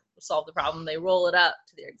can't solve the problem, they roll it up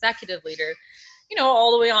to the executive leader,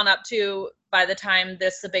 all the way on up to, by the time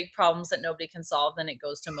there's the big problems that nobody can solve, then it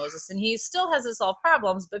goes to Moses. And he still has to solve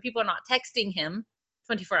problems, but people are not texting him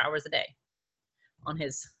 24 hours a day on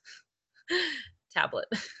his tablet.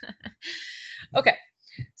 Okay.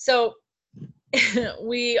 So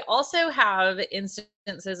we also have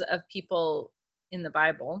instances of people in the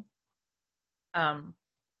Bible,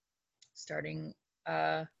 starting,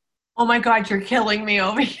 Oh my God, you're killing me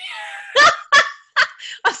over here.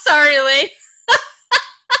 I'm sorry, Elaine.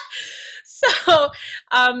 So,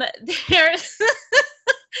 there's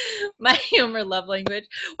my humor love language.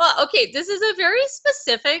 Well, okay, this is a very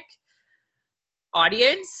specific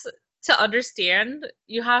audience to understand.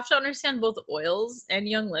 You have to understand both oils and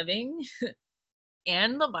Young Living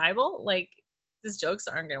and the Bible. Like, these jokes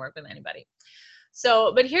aren't going to work with anybody.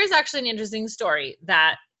 So, but here's actually an interesting story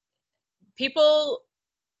that people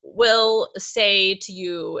will say to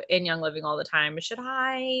you in Young Living all the time, should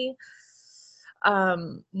I,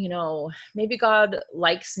 maybe God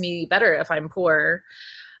likes me better if I'm poor.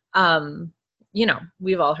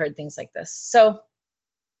 We've all heard things like this. So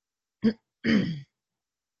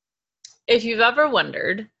if you've ever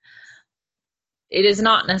wondered, it is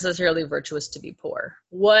not necessarily virtuous to be poor.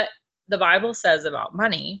 What the Bible says about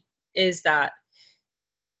money is that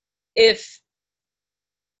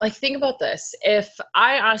think about this. If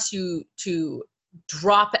I asked you to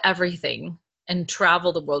drop everything and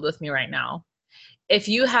travel the world with me right now, if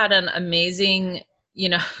you had an amazing,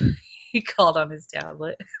 he called on his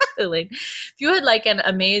tablet. If you had like an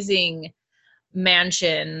amazing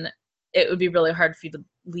mansion, it would be really hard for you to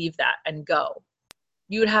leave that and go.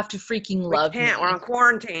 You would have to freaking love me. We're on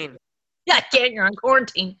quarantine. Yeah, you're on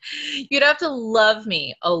quarantine. You'd have to love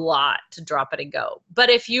me a lot to drop it and go. But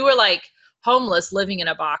if you were like homeless living in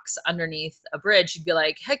a box underneath a bridge, you'd be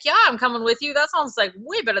like, heck yeah, I'm coming with you. That sounds like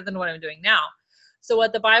way better than what I'm doing now. So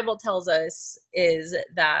what the Bible tells us is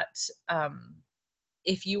that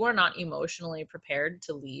if you are not emotionally prepared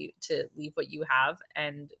to leave what you have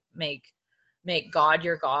and make God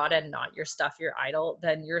your God and not your stuff your idol,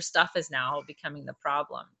 then your stuff is now becoming the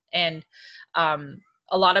problem. And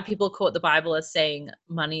a lot of people quote the Bible as saying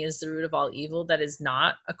money is the root of all evil. That is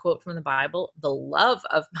not a quote from the Bible. The love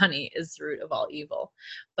of money is the root of all evil.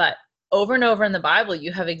 But over and over in the Bible,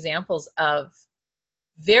 you have examples of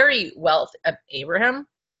very wealth. Abraham,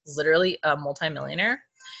 literally a multimillionaire.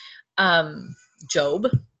 Job,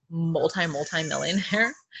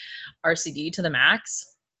 multi-millionaire. RCD to the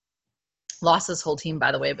max. Lost his whole team,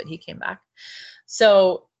 by the way, but he came back.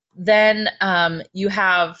 So then you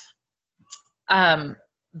have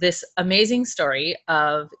this amazing story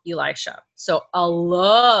of Elisha. So I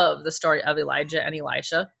love the story of Elijah and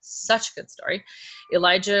Elisha. Such a good story.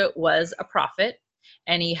 Elijah was a prophet,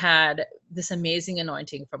 and he had this amazing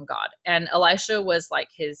anointing from God. And Elisha was like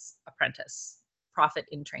his apprentice, prophet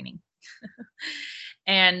in training.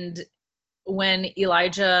 And when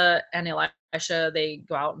Elijah and Elisha, they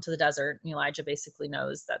go out into the desert, and Elijah basically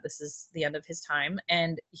knows that this is the end of his time.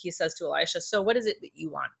 And he says to Elisha, so what is it that you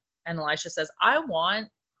want? And Elisha says, I want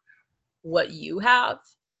what you have.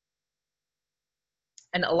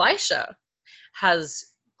 And Elisha has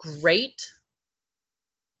great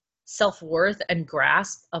self-worth and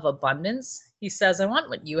grasp of abundance. He says, I want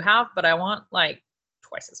what you have, but I want like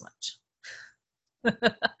twice as much.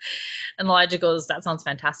 And Elijah goes, that sounds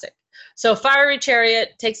fantastic. So fiery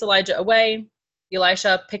chariot takes Elijah away.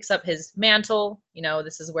 Elisha picks up his mantle.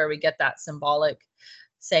 This is where we get that symbolic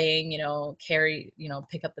saying,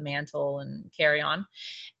 pick up the mantle and carry on.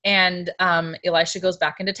 And Elisha goes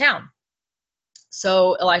back into town.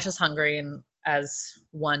 So Elisha's hungry, and as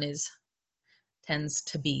one tends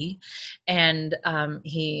to be, and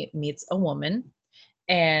he meets a woman,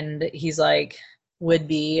 and he's like, would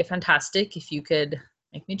be fantastic if you could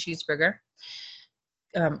make me a cheeseburger,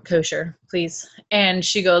 kosher, please. And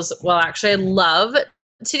she goes, well, actually, I'd love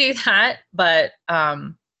to do that, but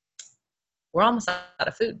we're almost out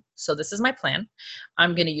of food. So this is my plan.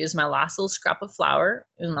 I'm going to use my last little scrap of flour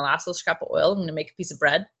and my last little scrap of oil. I'm going to make a piece of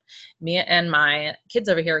bread. Me and my kids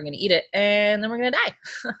over here are going to eat it, and then we're going to die.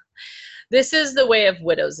 This is the way of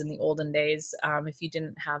widows in the olden days. If you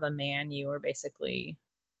didn't have a man, you were basically,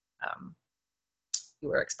 you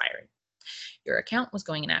were expiring. Your account was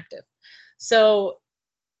going inactive. So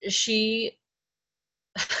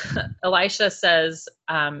Elisha says,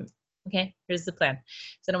 okay, here's the plan.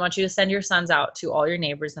 So I want you to send your sons out to all your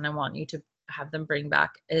neighbors, and I want you to have them bring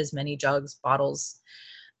back as many jugs, bottles,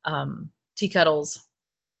 tea kettles,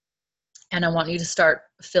 and I want you to start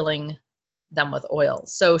filling them with oil.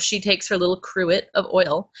 So she takes her little cruet of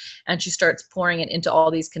oil, and she starts pouring it into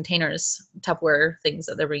all these containers, Tupperware things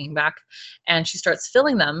that they're bringing back, and she starts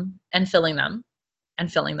filling them and filling them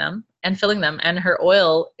and filling them and filling them, and her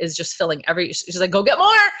oil is just filling she's like, go get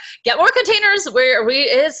more containers,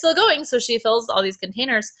 it's still going. So she fills all these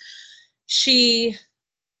containers.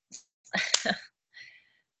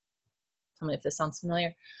 Tell me if this sounds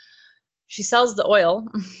familiar. She sells the oil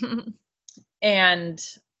and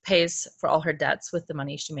pays for all her debts with the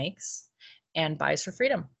money she makes and buys her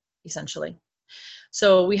freedom, essentially.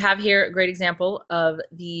 So we have here a great example of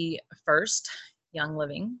the first Young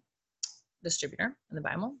Living distributor in the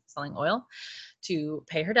Bible selling oil to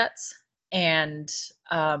pay her debts. And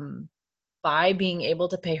by being able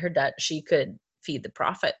to pay her debt, she could feed the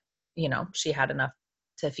prophet. You know, she had enough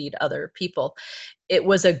to feed other people. It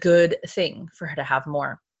was a good thing for her to have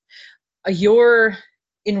more. Your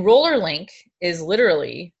enroller link is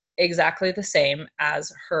literally exactly the same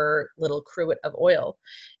as her little cruet of oil.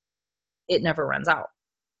 It never runs out.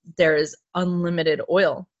 There is unlimited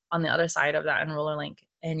oil on the other side of that enroller link,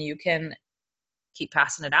 and you can keep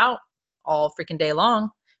passing it out all freaking day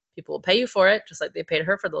long. People will pay you for it, just like they paid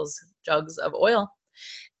her for those jugs of oil.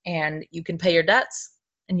 And you can pay your debts,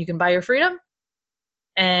 and you can buy your freedom.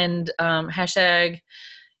 And hashtag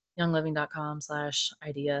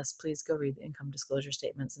youngliving.com/IDS. Please go read the income disclosure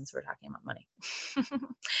statement since we're talking about money.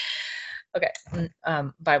 Okay.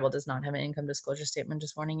 Bible does not have an income disclosure statement,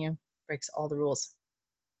 just warning you. Breaks all the rules.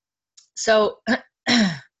 So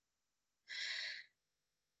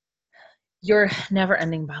your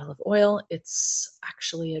never-ending bottle of oil, it's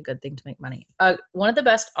actually a good thing to make money. One of the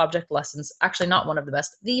best object lessons, actually not one of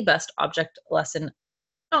the best object lesson,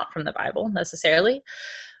 not from the Bible necessarily,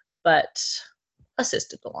 but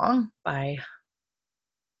assisted along by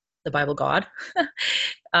the Bible God.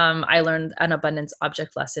 I learned an abundance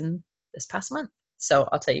object lesson this past month. So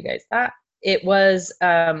I'll tell you guys that. It was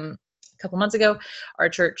a couple months ago, our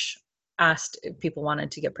church asked if people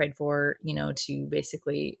wanted to get prayed for, you know, to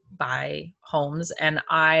basically buy homes. And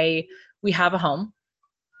we have a home.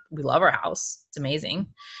 We love our house. It's amazing.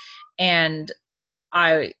 And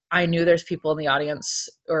I knew there's people in the audience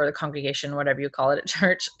or the congregation, whatever you call it at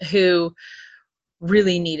church, who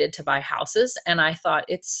really needed to buy houses. And I thought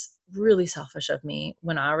it's really selfish of me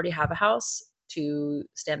when I already have a house to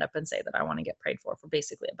stand up and say that I want to get prayed for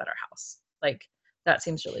basically a better house. Like, that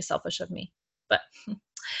seems really selfish of me. But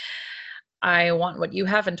I want what you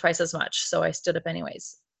have and twice as much. So I stood up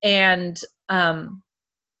anyways. And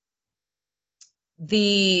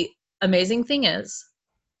the amazing thing is,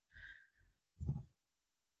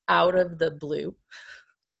 out of the blue,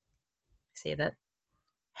 I say that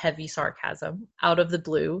heavy sarcasm, out of the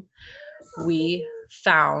blue, we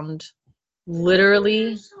found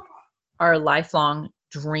literally our lifelong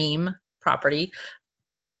dream property,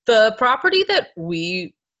 the property that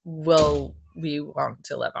we want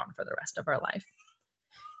to live on for the rest of our life.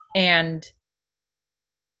 And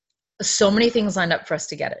so many things lined up for us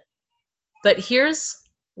to get it. But here's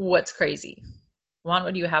what's crazy. Want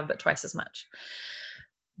what you have, but twice as much.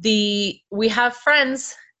 We have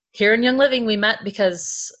friends here in Young Living. We met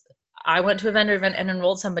because I went to a vendor event and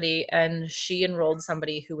enrolled somebody, and she enrolled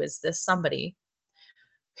somebody who is this somebody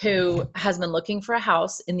who has been looking for a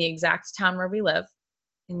house in the exact town where we live,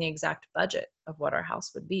 in the exact budget of what our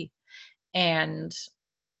house would be. And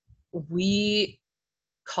we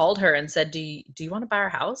called her and said, do you want to buy our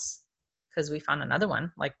house? Because we found another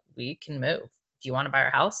one. Like, we can move. Do you want to buy our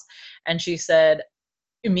house? And she said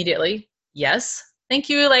immediately, yes. Thank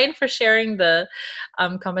you, Elaine, for sharing the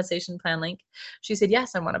compensation plan link. She said,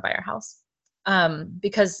 yes, I want to buy our house.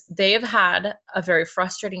 Because they have had a very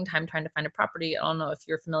frustrating time trying to find a property. I don't know if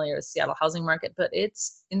you're familiar with Seattle housing market, but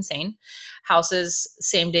it's insane. Houses,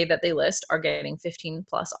 same day that they list, are getting 15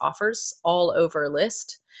 plus offers all over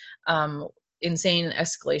list. Insane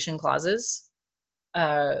escalation clauses.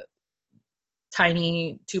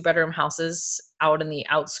 Tiny 2-bedroom houses out in the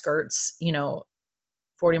outskirts,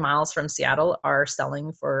 40 miles from Seattle, are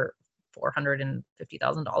selling for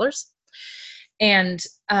 $450,000. And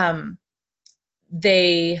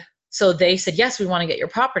they said, yes, we want to get your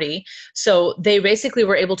property. So they basically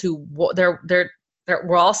were able to,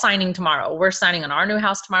 we're all signing tomorrow. We're signing on our new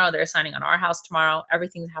house tomorrow. They're signing on our house tomorrow.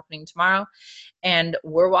 Everything's happening tomorrow. And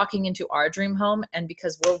we're walking into our dream home. And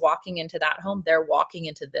because we're walking into that home, they're walking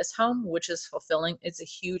into this home, which is fulfilling. It's a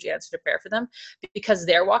huge answer to prayer for them, because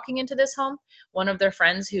they're walking into this home. One of their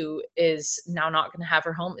friends who is now not going to have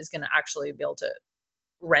her home is going to actually be able to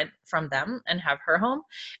rent from them and have her home.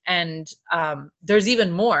 And there's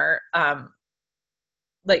even more.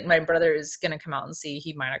 Like, my brother is going to come out and see,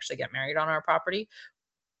 he might actually get married on our property,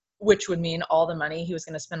 which would mean all the money he was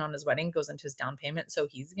going to spend on his wedding goes into his down payment. So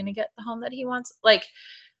he's going to get the home that he wants. Like,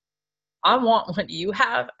 I want what you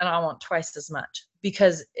have, and I want twice as much,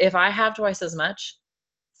 because if I have twice as much,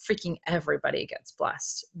 freaking everybody gets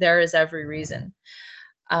blessed. There is every reason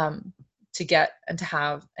to get and to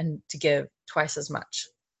have and to give twice as much.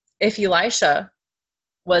 If Elisha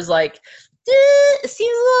was like, it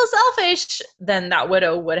seems a little selfish, then that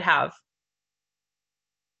widow would have,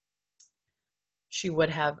 she would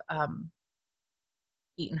have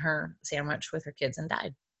eaten her sandwich with her kids and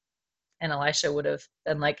died. And Elisha would have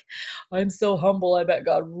been like, I'm so humble, I bet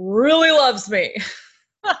God really loves me.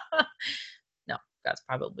 No, God's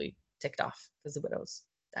probably ticked off because the widow's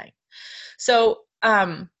dying. So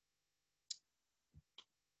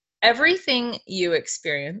everything you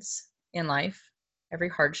experience in life, every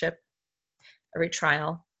hardship, every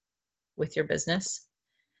trial with your business,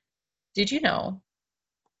 did you know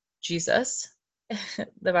Jesus,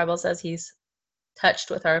 the Bible says he's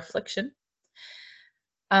touched with our affliction.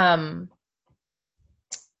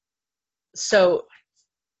 So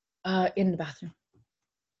in the bathroom.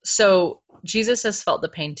 So Jesus has felt the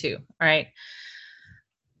pain too, all right?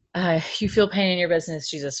 You feel pain in your business.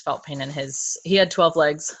 Jesus felt pain in his. He had 12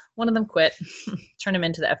 legs. One of them quit. Turned him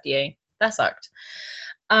into the FDA. That sucked.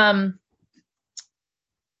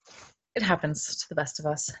 It happens to the best of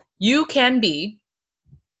us. You can be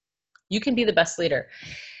the best leader.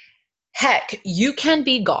 Heck, you can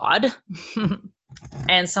be God,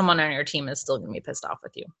 and someone on your team is still going to be pissed off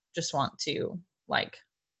with you. Just want to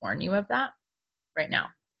warn you of that right now.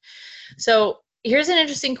 So here's an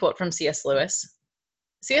interesting quote from C.S. Lewis.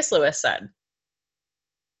 C.S. Lewis said,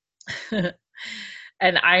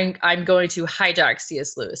 and I'm going to hijack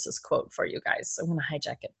C.S. Lewis's quote for you guys. I'm going to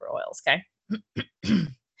hijack it for oils, okay?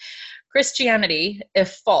 Christianity,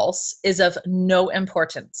 if false, is of no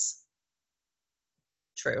importance.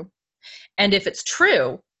 True. And if it's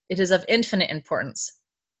true, it is of infinite importance.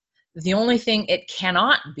 The only thing it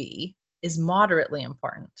cannot be is moderately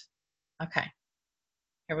important. Okay,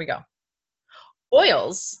 here we go.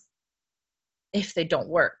 Oils, if they don't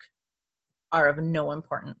work, are of no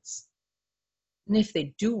importance. And if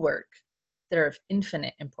they do work, they're of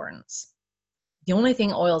infinite importance. The only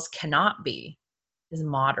thing oils cannot be is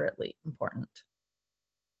moderately important.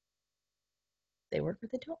 They work or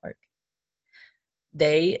they don't work.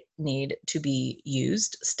 They need to be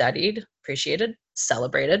used, studied, appreciated,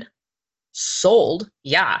 celebrated, sold.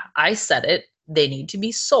 Yeah, I said it. They need to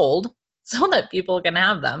be sold so that people can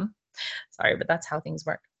have them. Sorry, but that's how things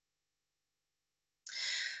work.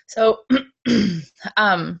 So,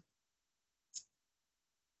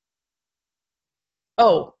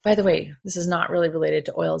 oh, by the way, this is not really related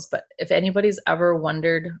to oils, but if anybody's ever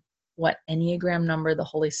wondered what Enneagram number the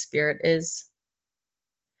Holy Spirit is,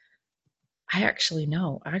 I actually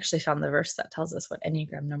know. I actually found the verse that tells us what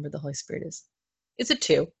Enneagram number the Holy Spirit is. It's a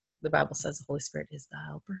 2. The Bible says the Holy Spirit is the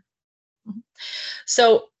helper.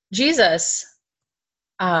 So Jesus,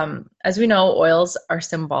 as we know, oils are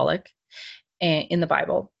symbolic in the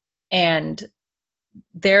Bible. And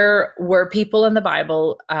there were people in the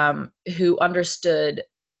Bible who understood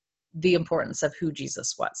the importance of who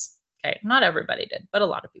Jesus was. Okay, not everybody did, but a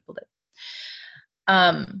lot of people did.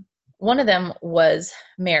 One of them was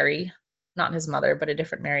Mary, not his mother, but a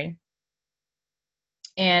different Mary.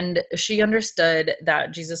 And she understood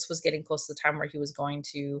that Jesus was getting close to the time where he was going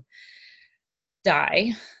to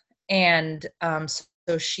die. And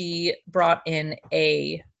so she brought in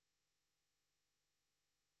a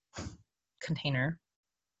container,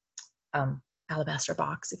 alabaster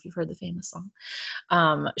box, if you've heard the famous song.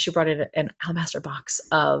 She brought in an alabaster box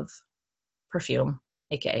of perfume,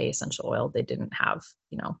 aka essential oil. They didn't have,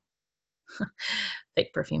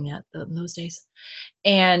 fake perfume yet in those days.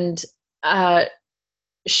 And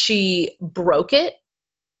she broke it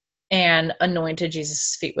and anointed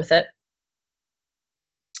Jesus' feet with it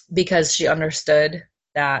because she understood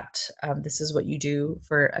that this is what you do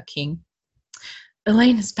for a king.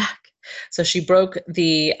 Elaine is back. So she broke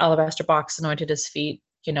the alabaster box, anointed his feet,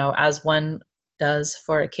 as one does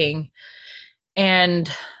for a king. And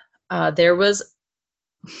there are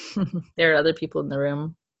other people in the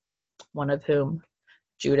room, one of whom,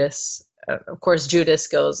 Judas. Of course, Judas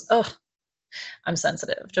goes, "Oh, I'm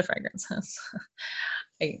sensitive to fragrances.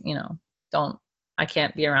 I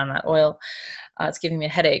can't be around that oil. It's giving me a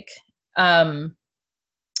headache."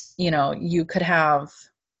 You could have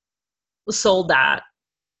sold that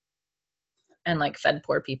and fed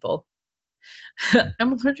poor people.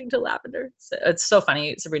 I'm allergic to lavender. So it's so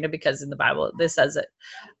funny, Sabrina, because in the Bible this says it.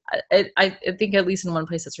 I think at least in one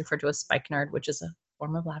place it's referred to as spikenard, which is a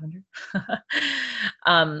form of lavender.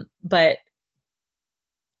 But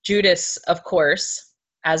Judas, of course,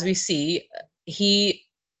 as we see, he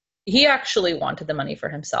actually wanted the money for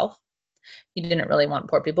himself. He didn't really want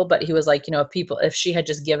poor people, but he was like, if she had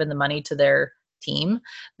just given the money to their team,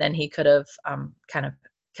 then he could have kind of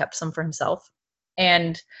kept some for himself.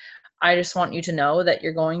 And I just want you to know that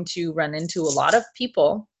you're going to run into a lot of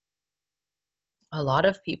people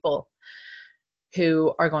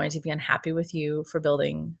who are going to be unhappy with you for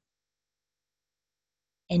building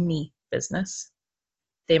any business.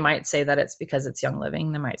 They might say that it's because it's Young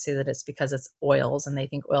Living. They might say that it's because it's oils and they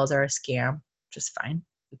think oils are a scam, which is fine.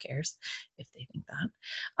 Who cares if they think that?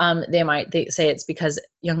 They might say it's because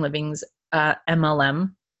Young Living's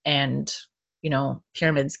MLM and,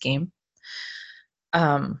 pyramid scheme.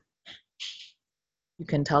 You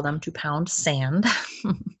can tell them to pound sand.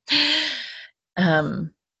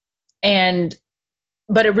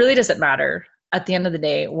 But it really doesn't matter at the end of the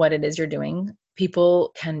day what it is you're doing.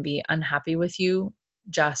 People can be unhappy with you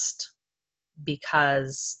just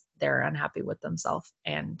because they're unhappy with themselves,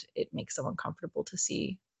 and it makes them uncomfortable to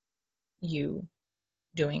see you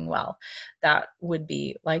doing well. That would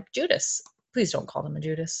be like Judas. Please don't call them a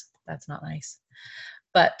Judas. That's not nice.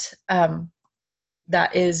 But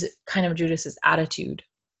that is kind of Judas's attitude,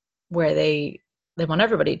 where they want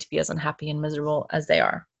everybody to be as unhappy and miserable as they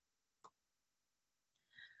are.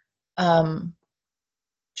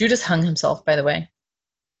 Judas hung himself, by the way.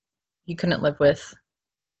 He couldn't live with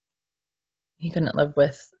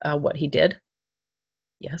what he did.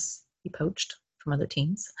 Yes, he poached from other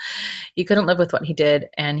teens. He couldn't live with what he did,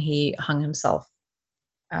 and he hung himself.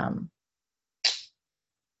 It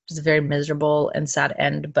was a very miserable and sad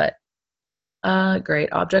end, but a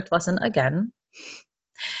great object lesson again,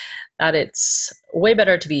 that it's way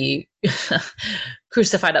better to be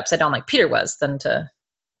crucified upside down like Peter was than to,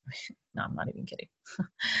 no, I'm not even kidding.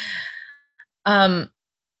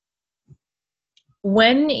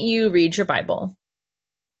 When you read your Bible,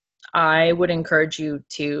 I would encourage you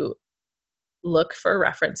to look for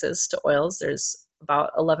references to oils. There's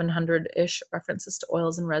about 1,100-ish references to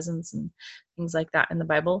oils and resins and things like that in the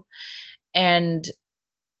Bible. And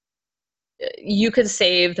you could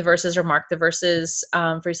save the verses or mark the verses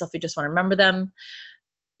for yourself if you just want to remember them.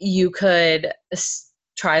 You could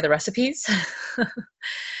try the recipes.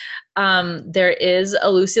 There is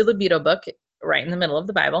a Lucy Libido book right in the middle of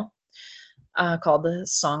the Bible called the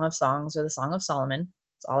Song of Songs or the Song of Solomon.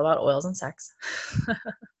 It's all about oils and sex.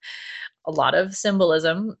 A lot of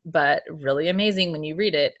symbolism, but really amazing when you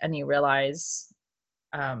read it and you realize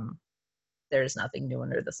there's nothing new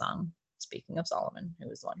under the sun. Speaking of Solomon, who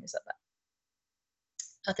was the one who said that.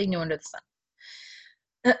 Nothing new under the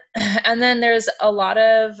sun. And then there's a lot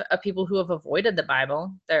of people who have avoided the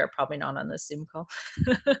Bible. They're probably not on this Zoom call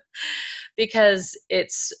because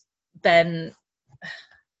it's been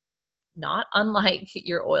not unlike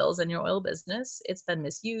your oils and your oil business. It's been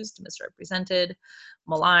misused, misrepresented,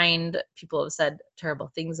 maligned. People have said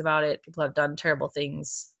terrible things about it. People have done terrible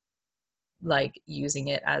things like using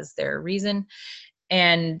it as their reason.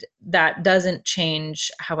 And that doesn't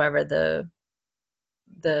change, however, the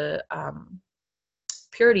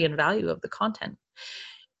purity and value of the content.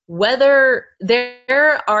 Whether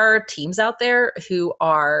there are teams out there who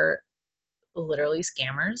are literally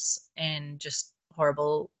scammers and just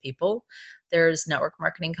horrible people. There's network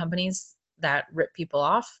marketing companies that rip people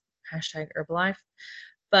off, #Herbalife.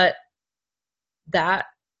 But that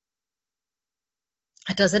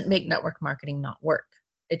it doesn't make network marketing not work.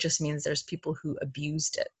 It just means there's people who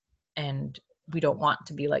abused it, and we don't want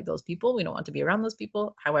to be like those people. We don't want to be around those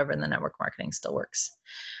people. However, the network marketing still works.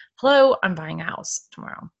 Hello, I'm buying a house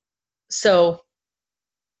tomorrow. So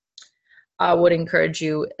I would encourage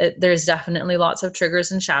you, there's definitely lots of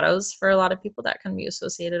triggers and shadows for a lot of people that can be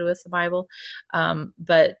associated with the Bible.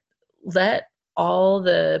 But let all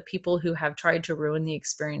the people who have tried to ruin the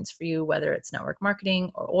experience for you, whether it's network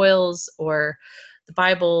marketing or oils or the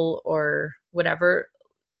Bible or whatever,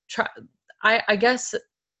 I guess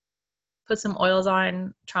put some oils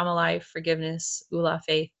on, trauma life, forgiveness, Ula,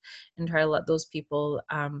 faith, and try to let those people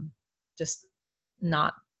just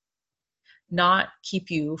not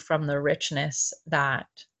keep you from the richness that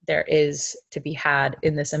there is to be had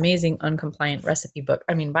in this amazing uncompliant recipe book,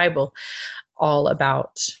 Bible, all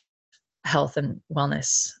about health and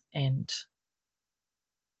wellness and,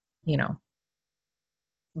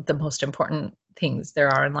 the most important things there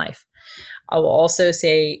are in life. I will also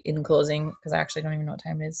say in closing, because I actually don't even know what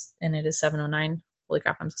time it is, and it is 7:09. Holy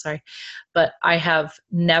crap, I'm so sorry. But I have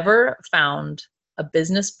never found a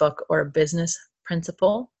business book or a business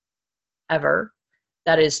principle ever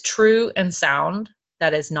that is true and sound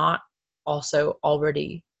that is not also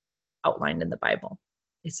already outlined in the Bible.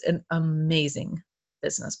 It's an amazing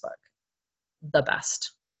business book, the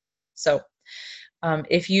best. So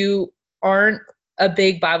if you aren't a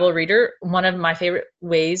big Bible reader, one of my favorite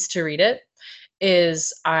ways to read it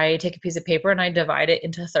is I take a piece of paper and I divide it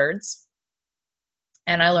into thirds.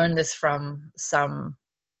 And I learned this from some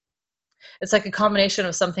It's like a combination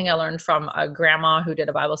of something I learned from a grandma who did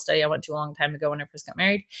a Bible study I went to a long time ago when I first got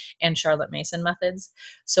married, and Charlotte Mason methods.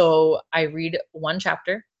 So I read one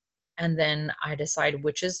chapter, and then I decide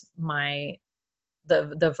which is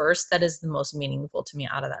the verse that is the most meaningful to me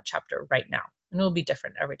out of that chapter right now. And it will be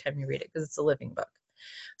different every time you read it because it's a living book.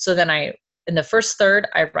 So then in the first third,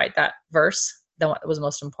 I write that verse, that was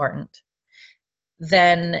most important.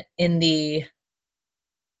 Then in the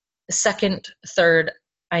second third,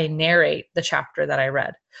 I narrate the chapter that I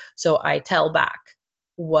read. So I tell back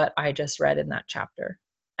what I just read in that chapter.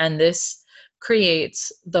 And this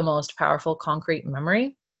creates the most powerful concrete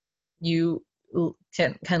memory. You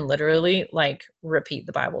can literally like repeat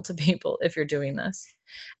the Bible to people if you're doing this.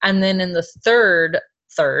 And then in the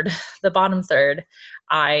the bottom third,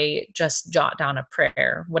 I just jot down a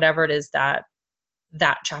prayer, whatever it is that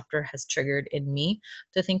chapter has triggered in me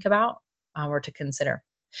to think about or to consider.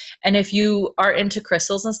 And if you are into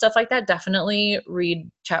crystals and stuff like that, definitely read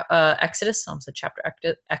Exodus. I almost said chapter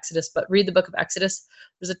Exodus, but read the book of Exodus.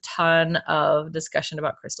 There's a ton of discussion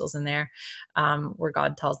about crystals in there, where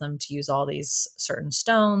God tells them to use all these certain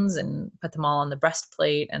stones and put them all on the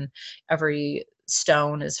breastplate, and every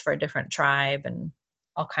stone is for a different tribe, and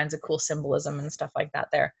all kinds of cool symbolism and stuff like that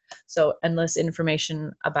there. So endless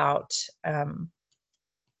information about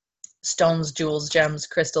stones, jewels, gems,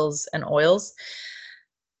 crystals, and oils.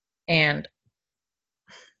 And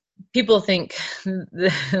people think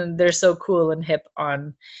they're so cool and hip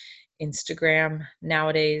on Instagram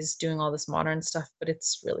nowadays doing all this modern stuff, but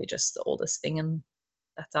it's really just the oldest thing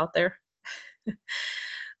that's out there.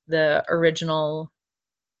 The original,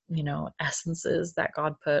 essences that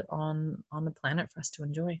God put on the planet for us to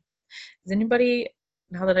enjoy. Does anybody,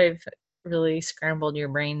 now that I've really scrambled your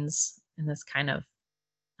brains in this kind of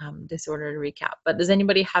disordered recap, but does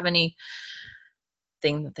anybody have any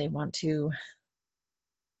thing that they want to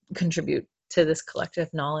contribute to this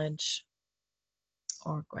collective knowledge,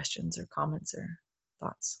 or questions or comments or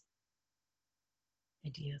thoughts,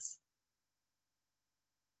 ideas?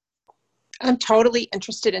 I'm totally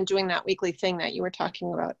interested in doing that weekly thing that you were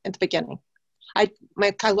talking about at the beginning. I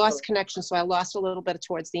lost connection, so I lost a little bit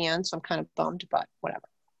towards the end, so I'm kind of bummed, but whatever.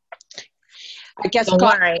 I guess Don't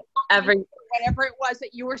worry. Whatever it was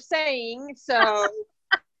that you were saying, so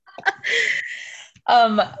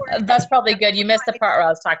that's probably good. You missed the part where I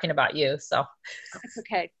was talking about you, so it's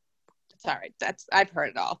okay. It's all right. I've heard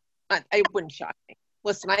it all. It wouldn't shock me.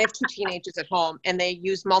 Listen, I have 2 teenagers at home, and they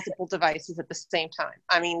use multiple devices at the same time.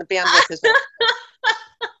 I mean, the bandwidth is.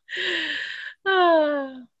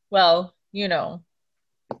 Well,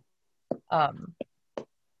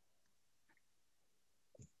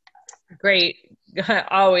 great. I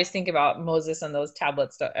always think about Moses and those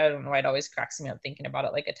tablets. I don't know. It always cracks me up thinking about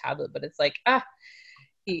it like a tablet, but it's like,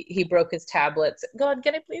 he broke his tablets. God,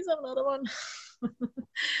 can I please have another one?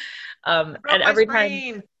 And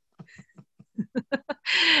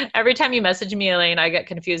every time you message me, Elaine, I get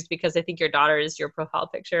confused because I think your daughter is your profile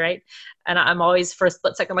picture, right? And I'm always, for a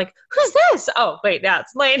split second, like, who's this? Oh, wait,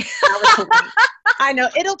 that's Elaine. I know.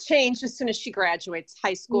 It'll change as soon as she graduates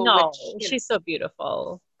high school. No, she's so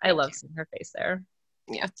beautiful. I love seeing her face there.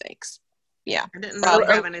 Yeah, thanks. Yeah. I didn't really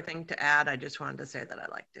have anything to add. I just wanted to say that I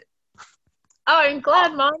liked it. Oh, I'm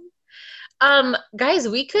glad, Mom. Guys,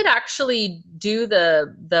 we could actually do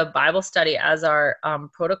the Bible study as our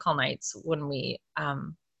protocol nights when we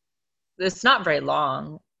it's not very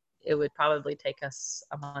long. It would probably take us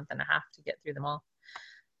a month and a half to get through them all.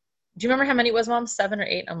 Do you remember how many it was, Mom? 7 or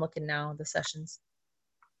 8? I'm looking now, the sessions.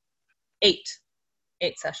 8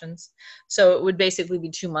 sessions. So it would basically be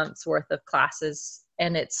 2 months worth of classes,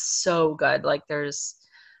 and it's so good. Like there's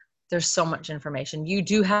so much information. You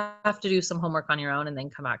do have to do some homework on your own and then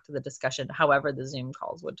come back to the discussion. However, the Zoom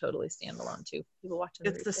calls would totally stand alone too. People watching.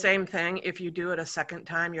 It's the same thing. If you do it a second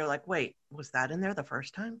time, you're like, wait, was that in there the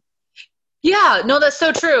first time? Yeah, no, that's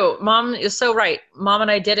so true. Mom is so right. Mom and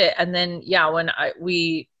I did it. And then, yeah, when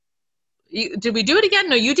did we do it again?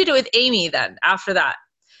 No, you did it with Amy then after that.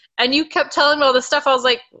 And you kept telling me all this stuff. I was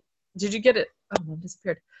like, did you get it? Oh, it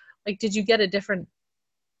disappeared. Like, did you get a different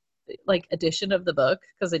edition of the book?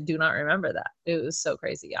 Because I do not remember that. It was so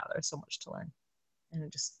crazy. Yeah, there's so much to learn. And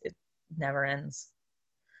it never ends.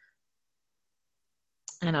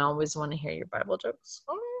 And I always want to hear your Bible jokes.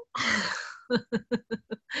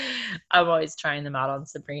 I'm always trying them out on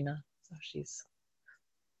Sabrina. So she's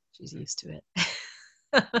used to it.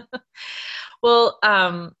 Well,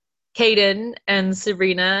 Kaden and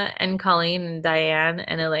Sabrina and Colleen and Diane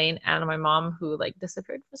and Elaine and my mom, who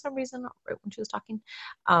disappeared for some reason right when she was talking.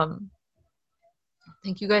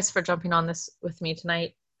 Thank you guys for jumping on this with me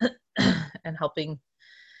tonight and helping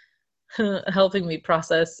helping me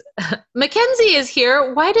process. Mackenzie is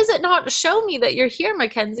here. Why does it not show me that you're here,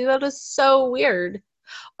 Mackenzie? That is so weird.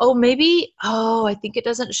 Oh, maybe, oh, I think it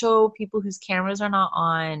doesn't show people whose cameras are not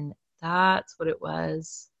on. That's what it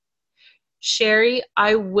was. Sherry,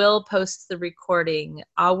 I will post the recording.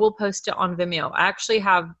 I will post it on Vimeo. I actually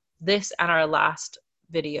have this and our last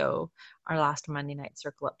video, our last Monday Night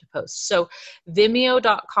Circle up to post. So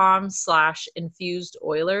vimeo.com/infused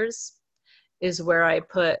Oilers is where I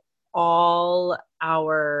put all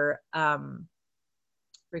our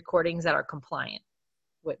recordings that are compliant,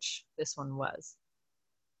 which this one was.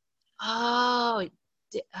 Oh,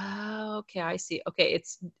 okay, I see. Okay,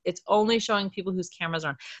 it's only showing people whose cameras are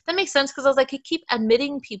on. That makes sense because I was like, I keep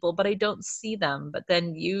admitting people, but I don't see them. But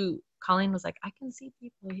then you, Colleen, was like, I can see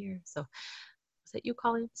people here. So was that you,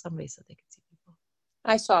 Colleen? Somebody said they could see people.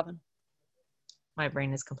 I saw them. My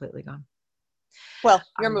brain is completely gone. Well,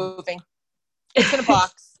 you're moving. It's in a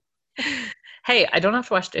box. Hey, I don't have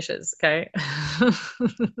to wash dishes, okay?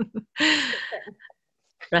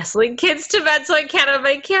 Wrestling kids to bed so I can't have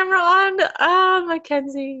my camera on. Oh,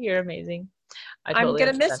 Mackenzie, you're amazing. I'm going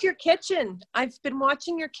to miss your kitchen. I've been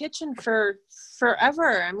watching your kitchen for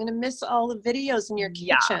forever. I'm going to miss all the videos in your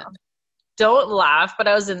kitchen. Yeah. Don't laugh, but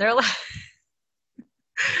I was in there last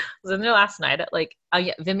night at like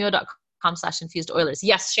vimeo.com/infused Oilers.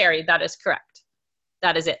 Yes, Sherry, that is correct.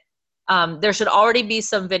 That is it. There should already be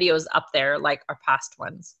some videos up there like our past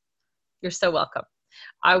ones. You're so welcome.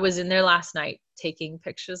 I was in there last night taking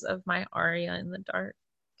pictures of my Aria in the dark,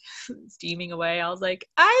 steaming away. I was like,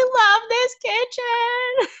 I love this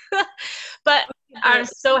kitchen. But I'm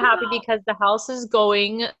so happy because the house is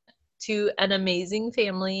going to an amazing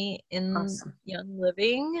family in Young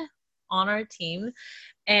Living on our team.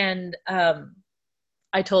 And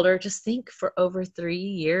I told her, just think, for over 3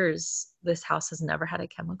 years, this house has never had a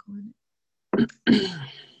chemical in it.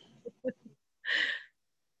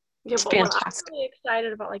 Yeah, it's but fantastic. what I'm really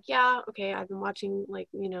excited about, like, yeah, okay, I've been watching, like,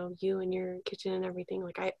 you know, you and your kitchen and everything.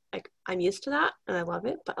 I'm used to that and I love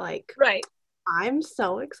it, but like, right, I'm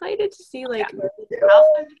so excited to see like your house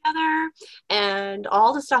come together and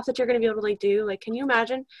all the stuff that you're gonna be able to like do. Like, can you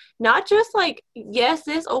imagine? Not just like, yes,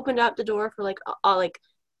 this opened up the door for like other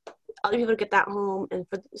people to get that home and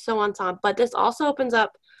for so on, but this also opens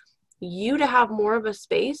up you to have more of a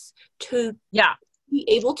space to be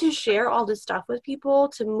able to share all this stuff with people,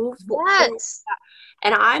 to move forward. Yes.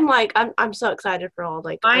 And I'm so excited for all,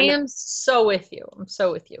 like, I am so with you. I'm so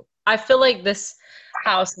with you. I feel like this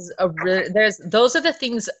house is those are the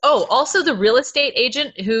things. Oh, also the real estate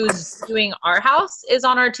agent who's doing our house is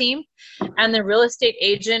on our team, and the real estate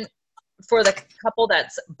agent for the couple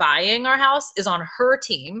that's buying our house is on her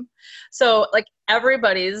team. So like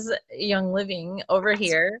everybody's Young Living over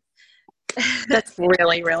here. That's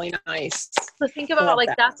really, really nice. So think about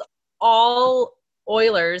like that's all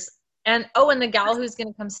Oilers. And and the gal who's going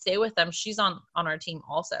to come stay with them, she's on our team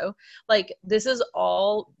also. Like this is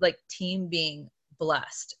all like team being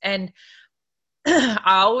blessed. And I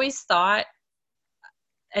always thought,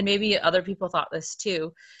 and maybe other people thought this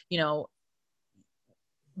too, you know,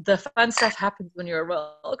 the fun stuff happens when you're a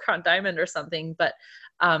Royal Crown Diamond or something, but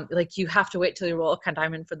like you have to wait till you're Royal Crown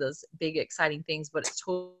Diamond for those big exciting things, but it's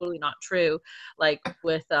totally not true. Like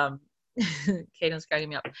with Caden's cracking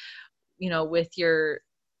me up, you know, with your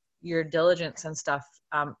diligence and stuff.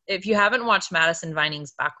 If you haven't watched Madison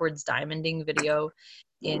Vining's backwards diamonding video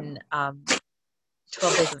in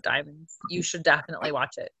 12 Days of Diamonds, you should definitely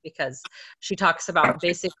watch it, because she talks about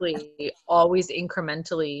basically always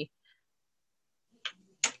incrementally,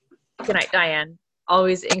 good night, Diane,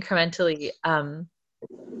 always incrementally,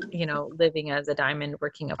 you know, living as a diamond,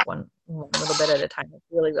 working up one little bit at a time. It's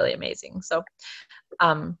really, really amazing. So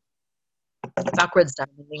backwards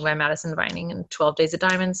diamonding by Madison Vining and 12 Days of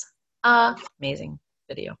Diamonds, amazing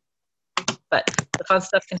video. But the fun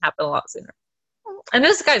stuff can happen a lot sooner. And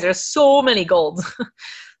there's so many golds.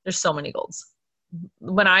 There's so many golds.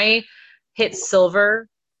 When I hit silver,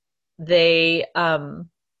 they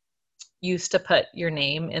used to put your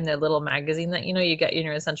name in their little magazine that, you know, you get in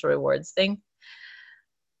your Essential Rewards thing.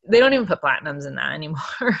 They don't even put platinums in that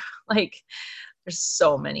anymore. Like there's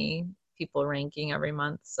so many people ranking every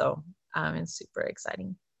month. So it's super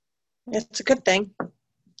exciting. It's a good thing.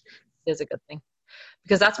 It is a good thing,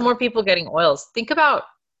 because that's more people getting oils. Think about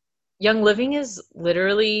Young Living is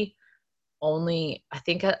literally only, I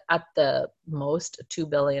think at the most, a $2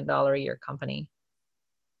 billion a year company.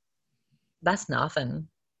 That's nothing.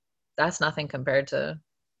 That's nothing compared to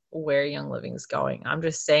where Young Living's going. I'm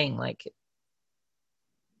just saying, like,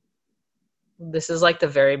 this is like the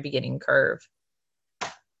very beginning curve.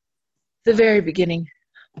 The very beginning.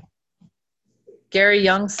 Gary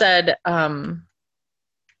Young said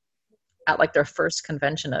at like their first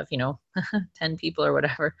convention of 10 people or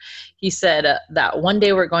whatever, he said that one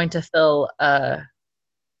day we're going to fill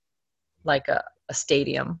like a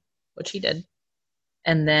stadium, which he did,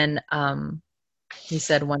 and then he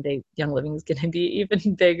said one day Young Living is going to be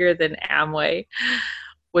even bigger than Amway,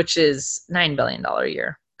 which is $9 billion a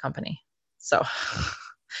year company. So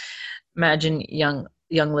imagine Young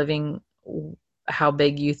Living, how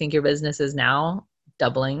big you think your business is now,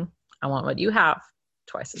 doubling. I want what you have,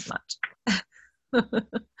 twice as much. All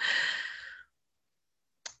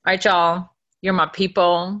right, y'all. You're my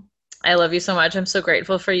people. I love you so much. I'm so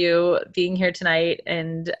grateful for you being here tonight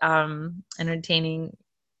and entertaining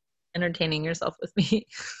yourself with me.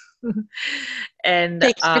 And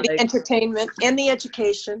Thanks for the entertainment and the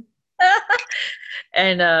education.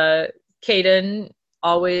 And Kaden,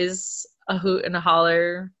 always a hoot and a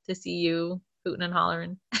holler to see you hooting and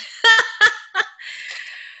hollering.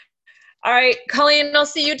 All right, Colleen, I'll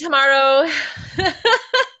see you tomorrow.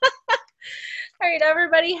 All right,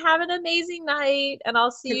 everybody, have an amazing night, and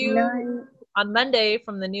I'll see you on Monday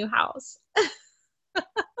from the new house.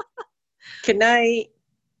 Good night.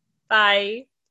 Bye.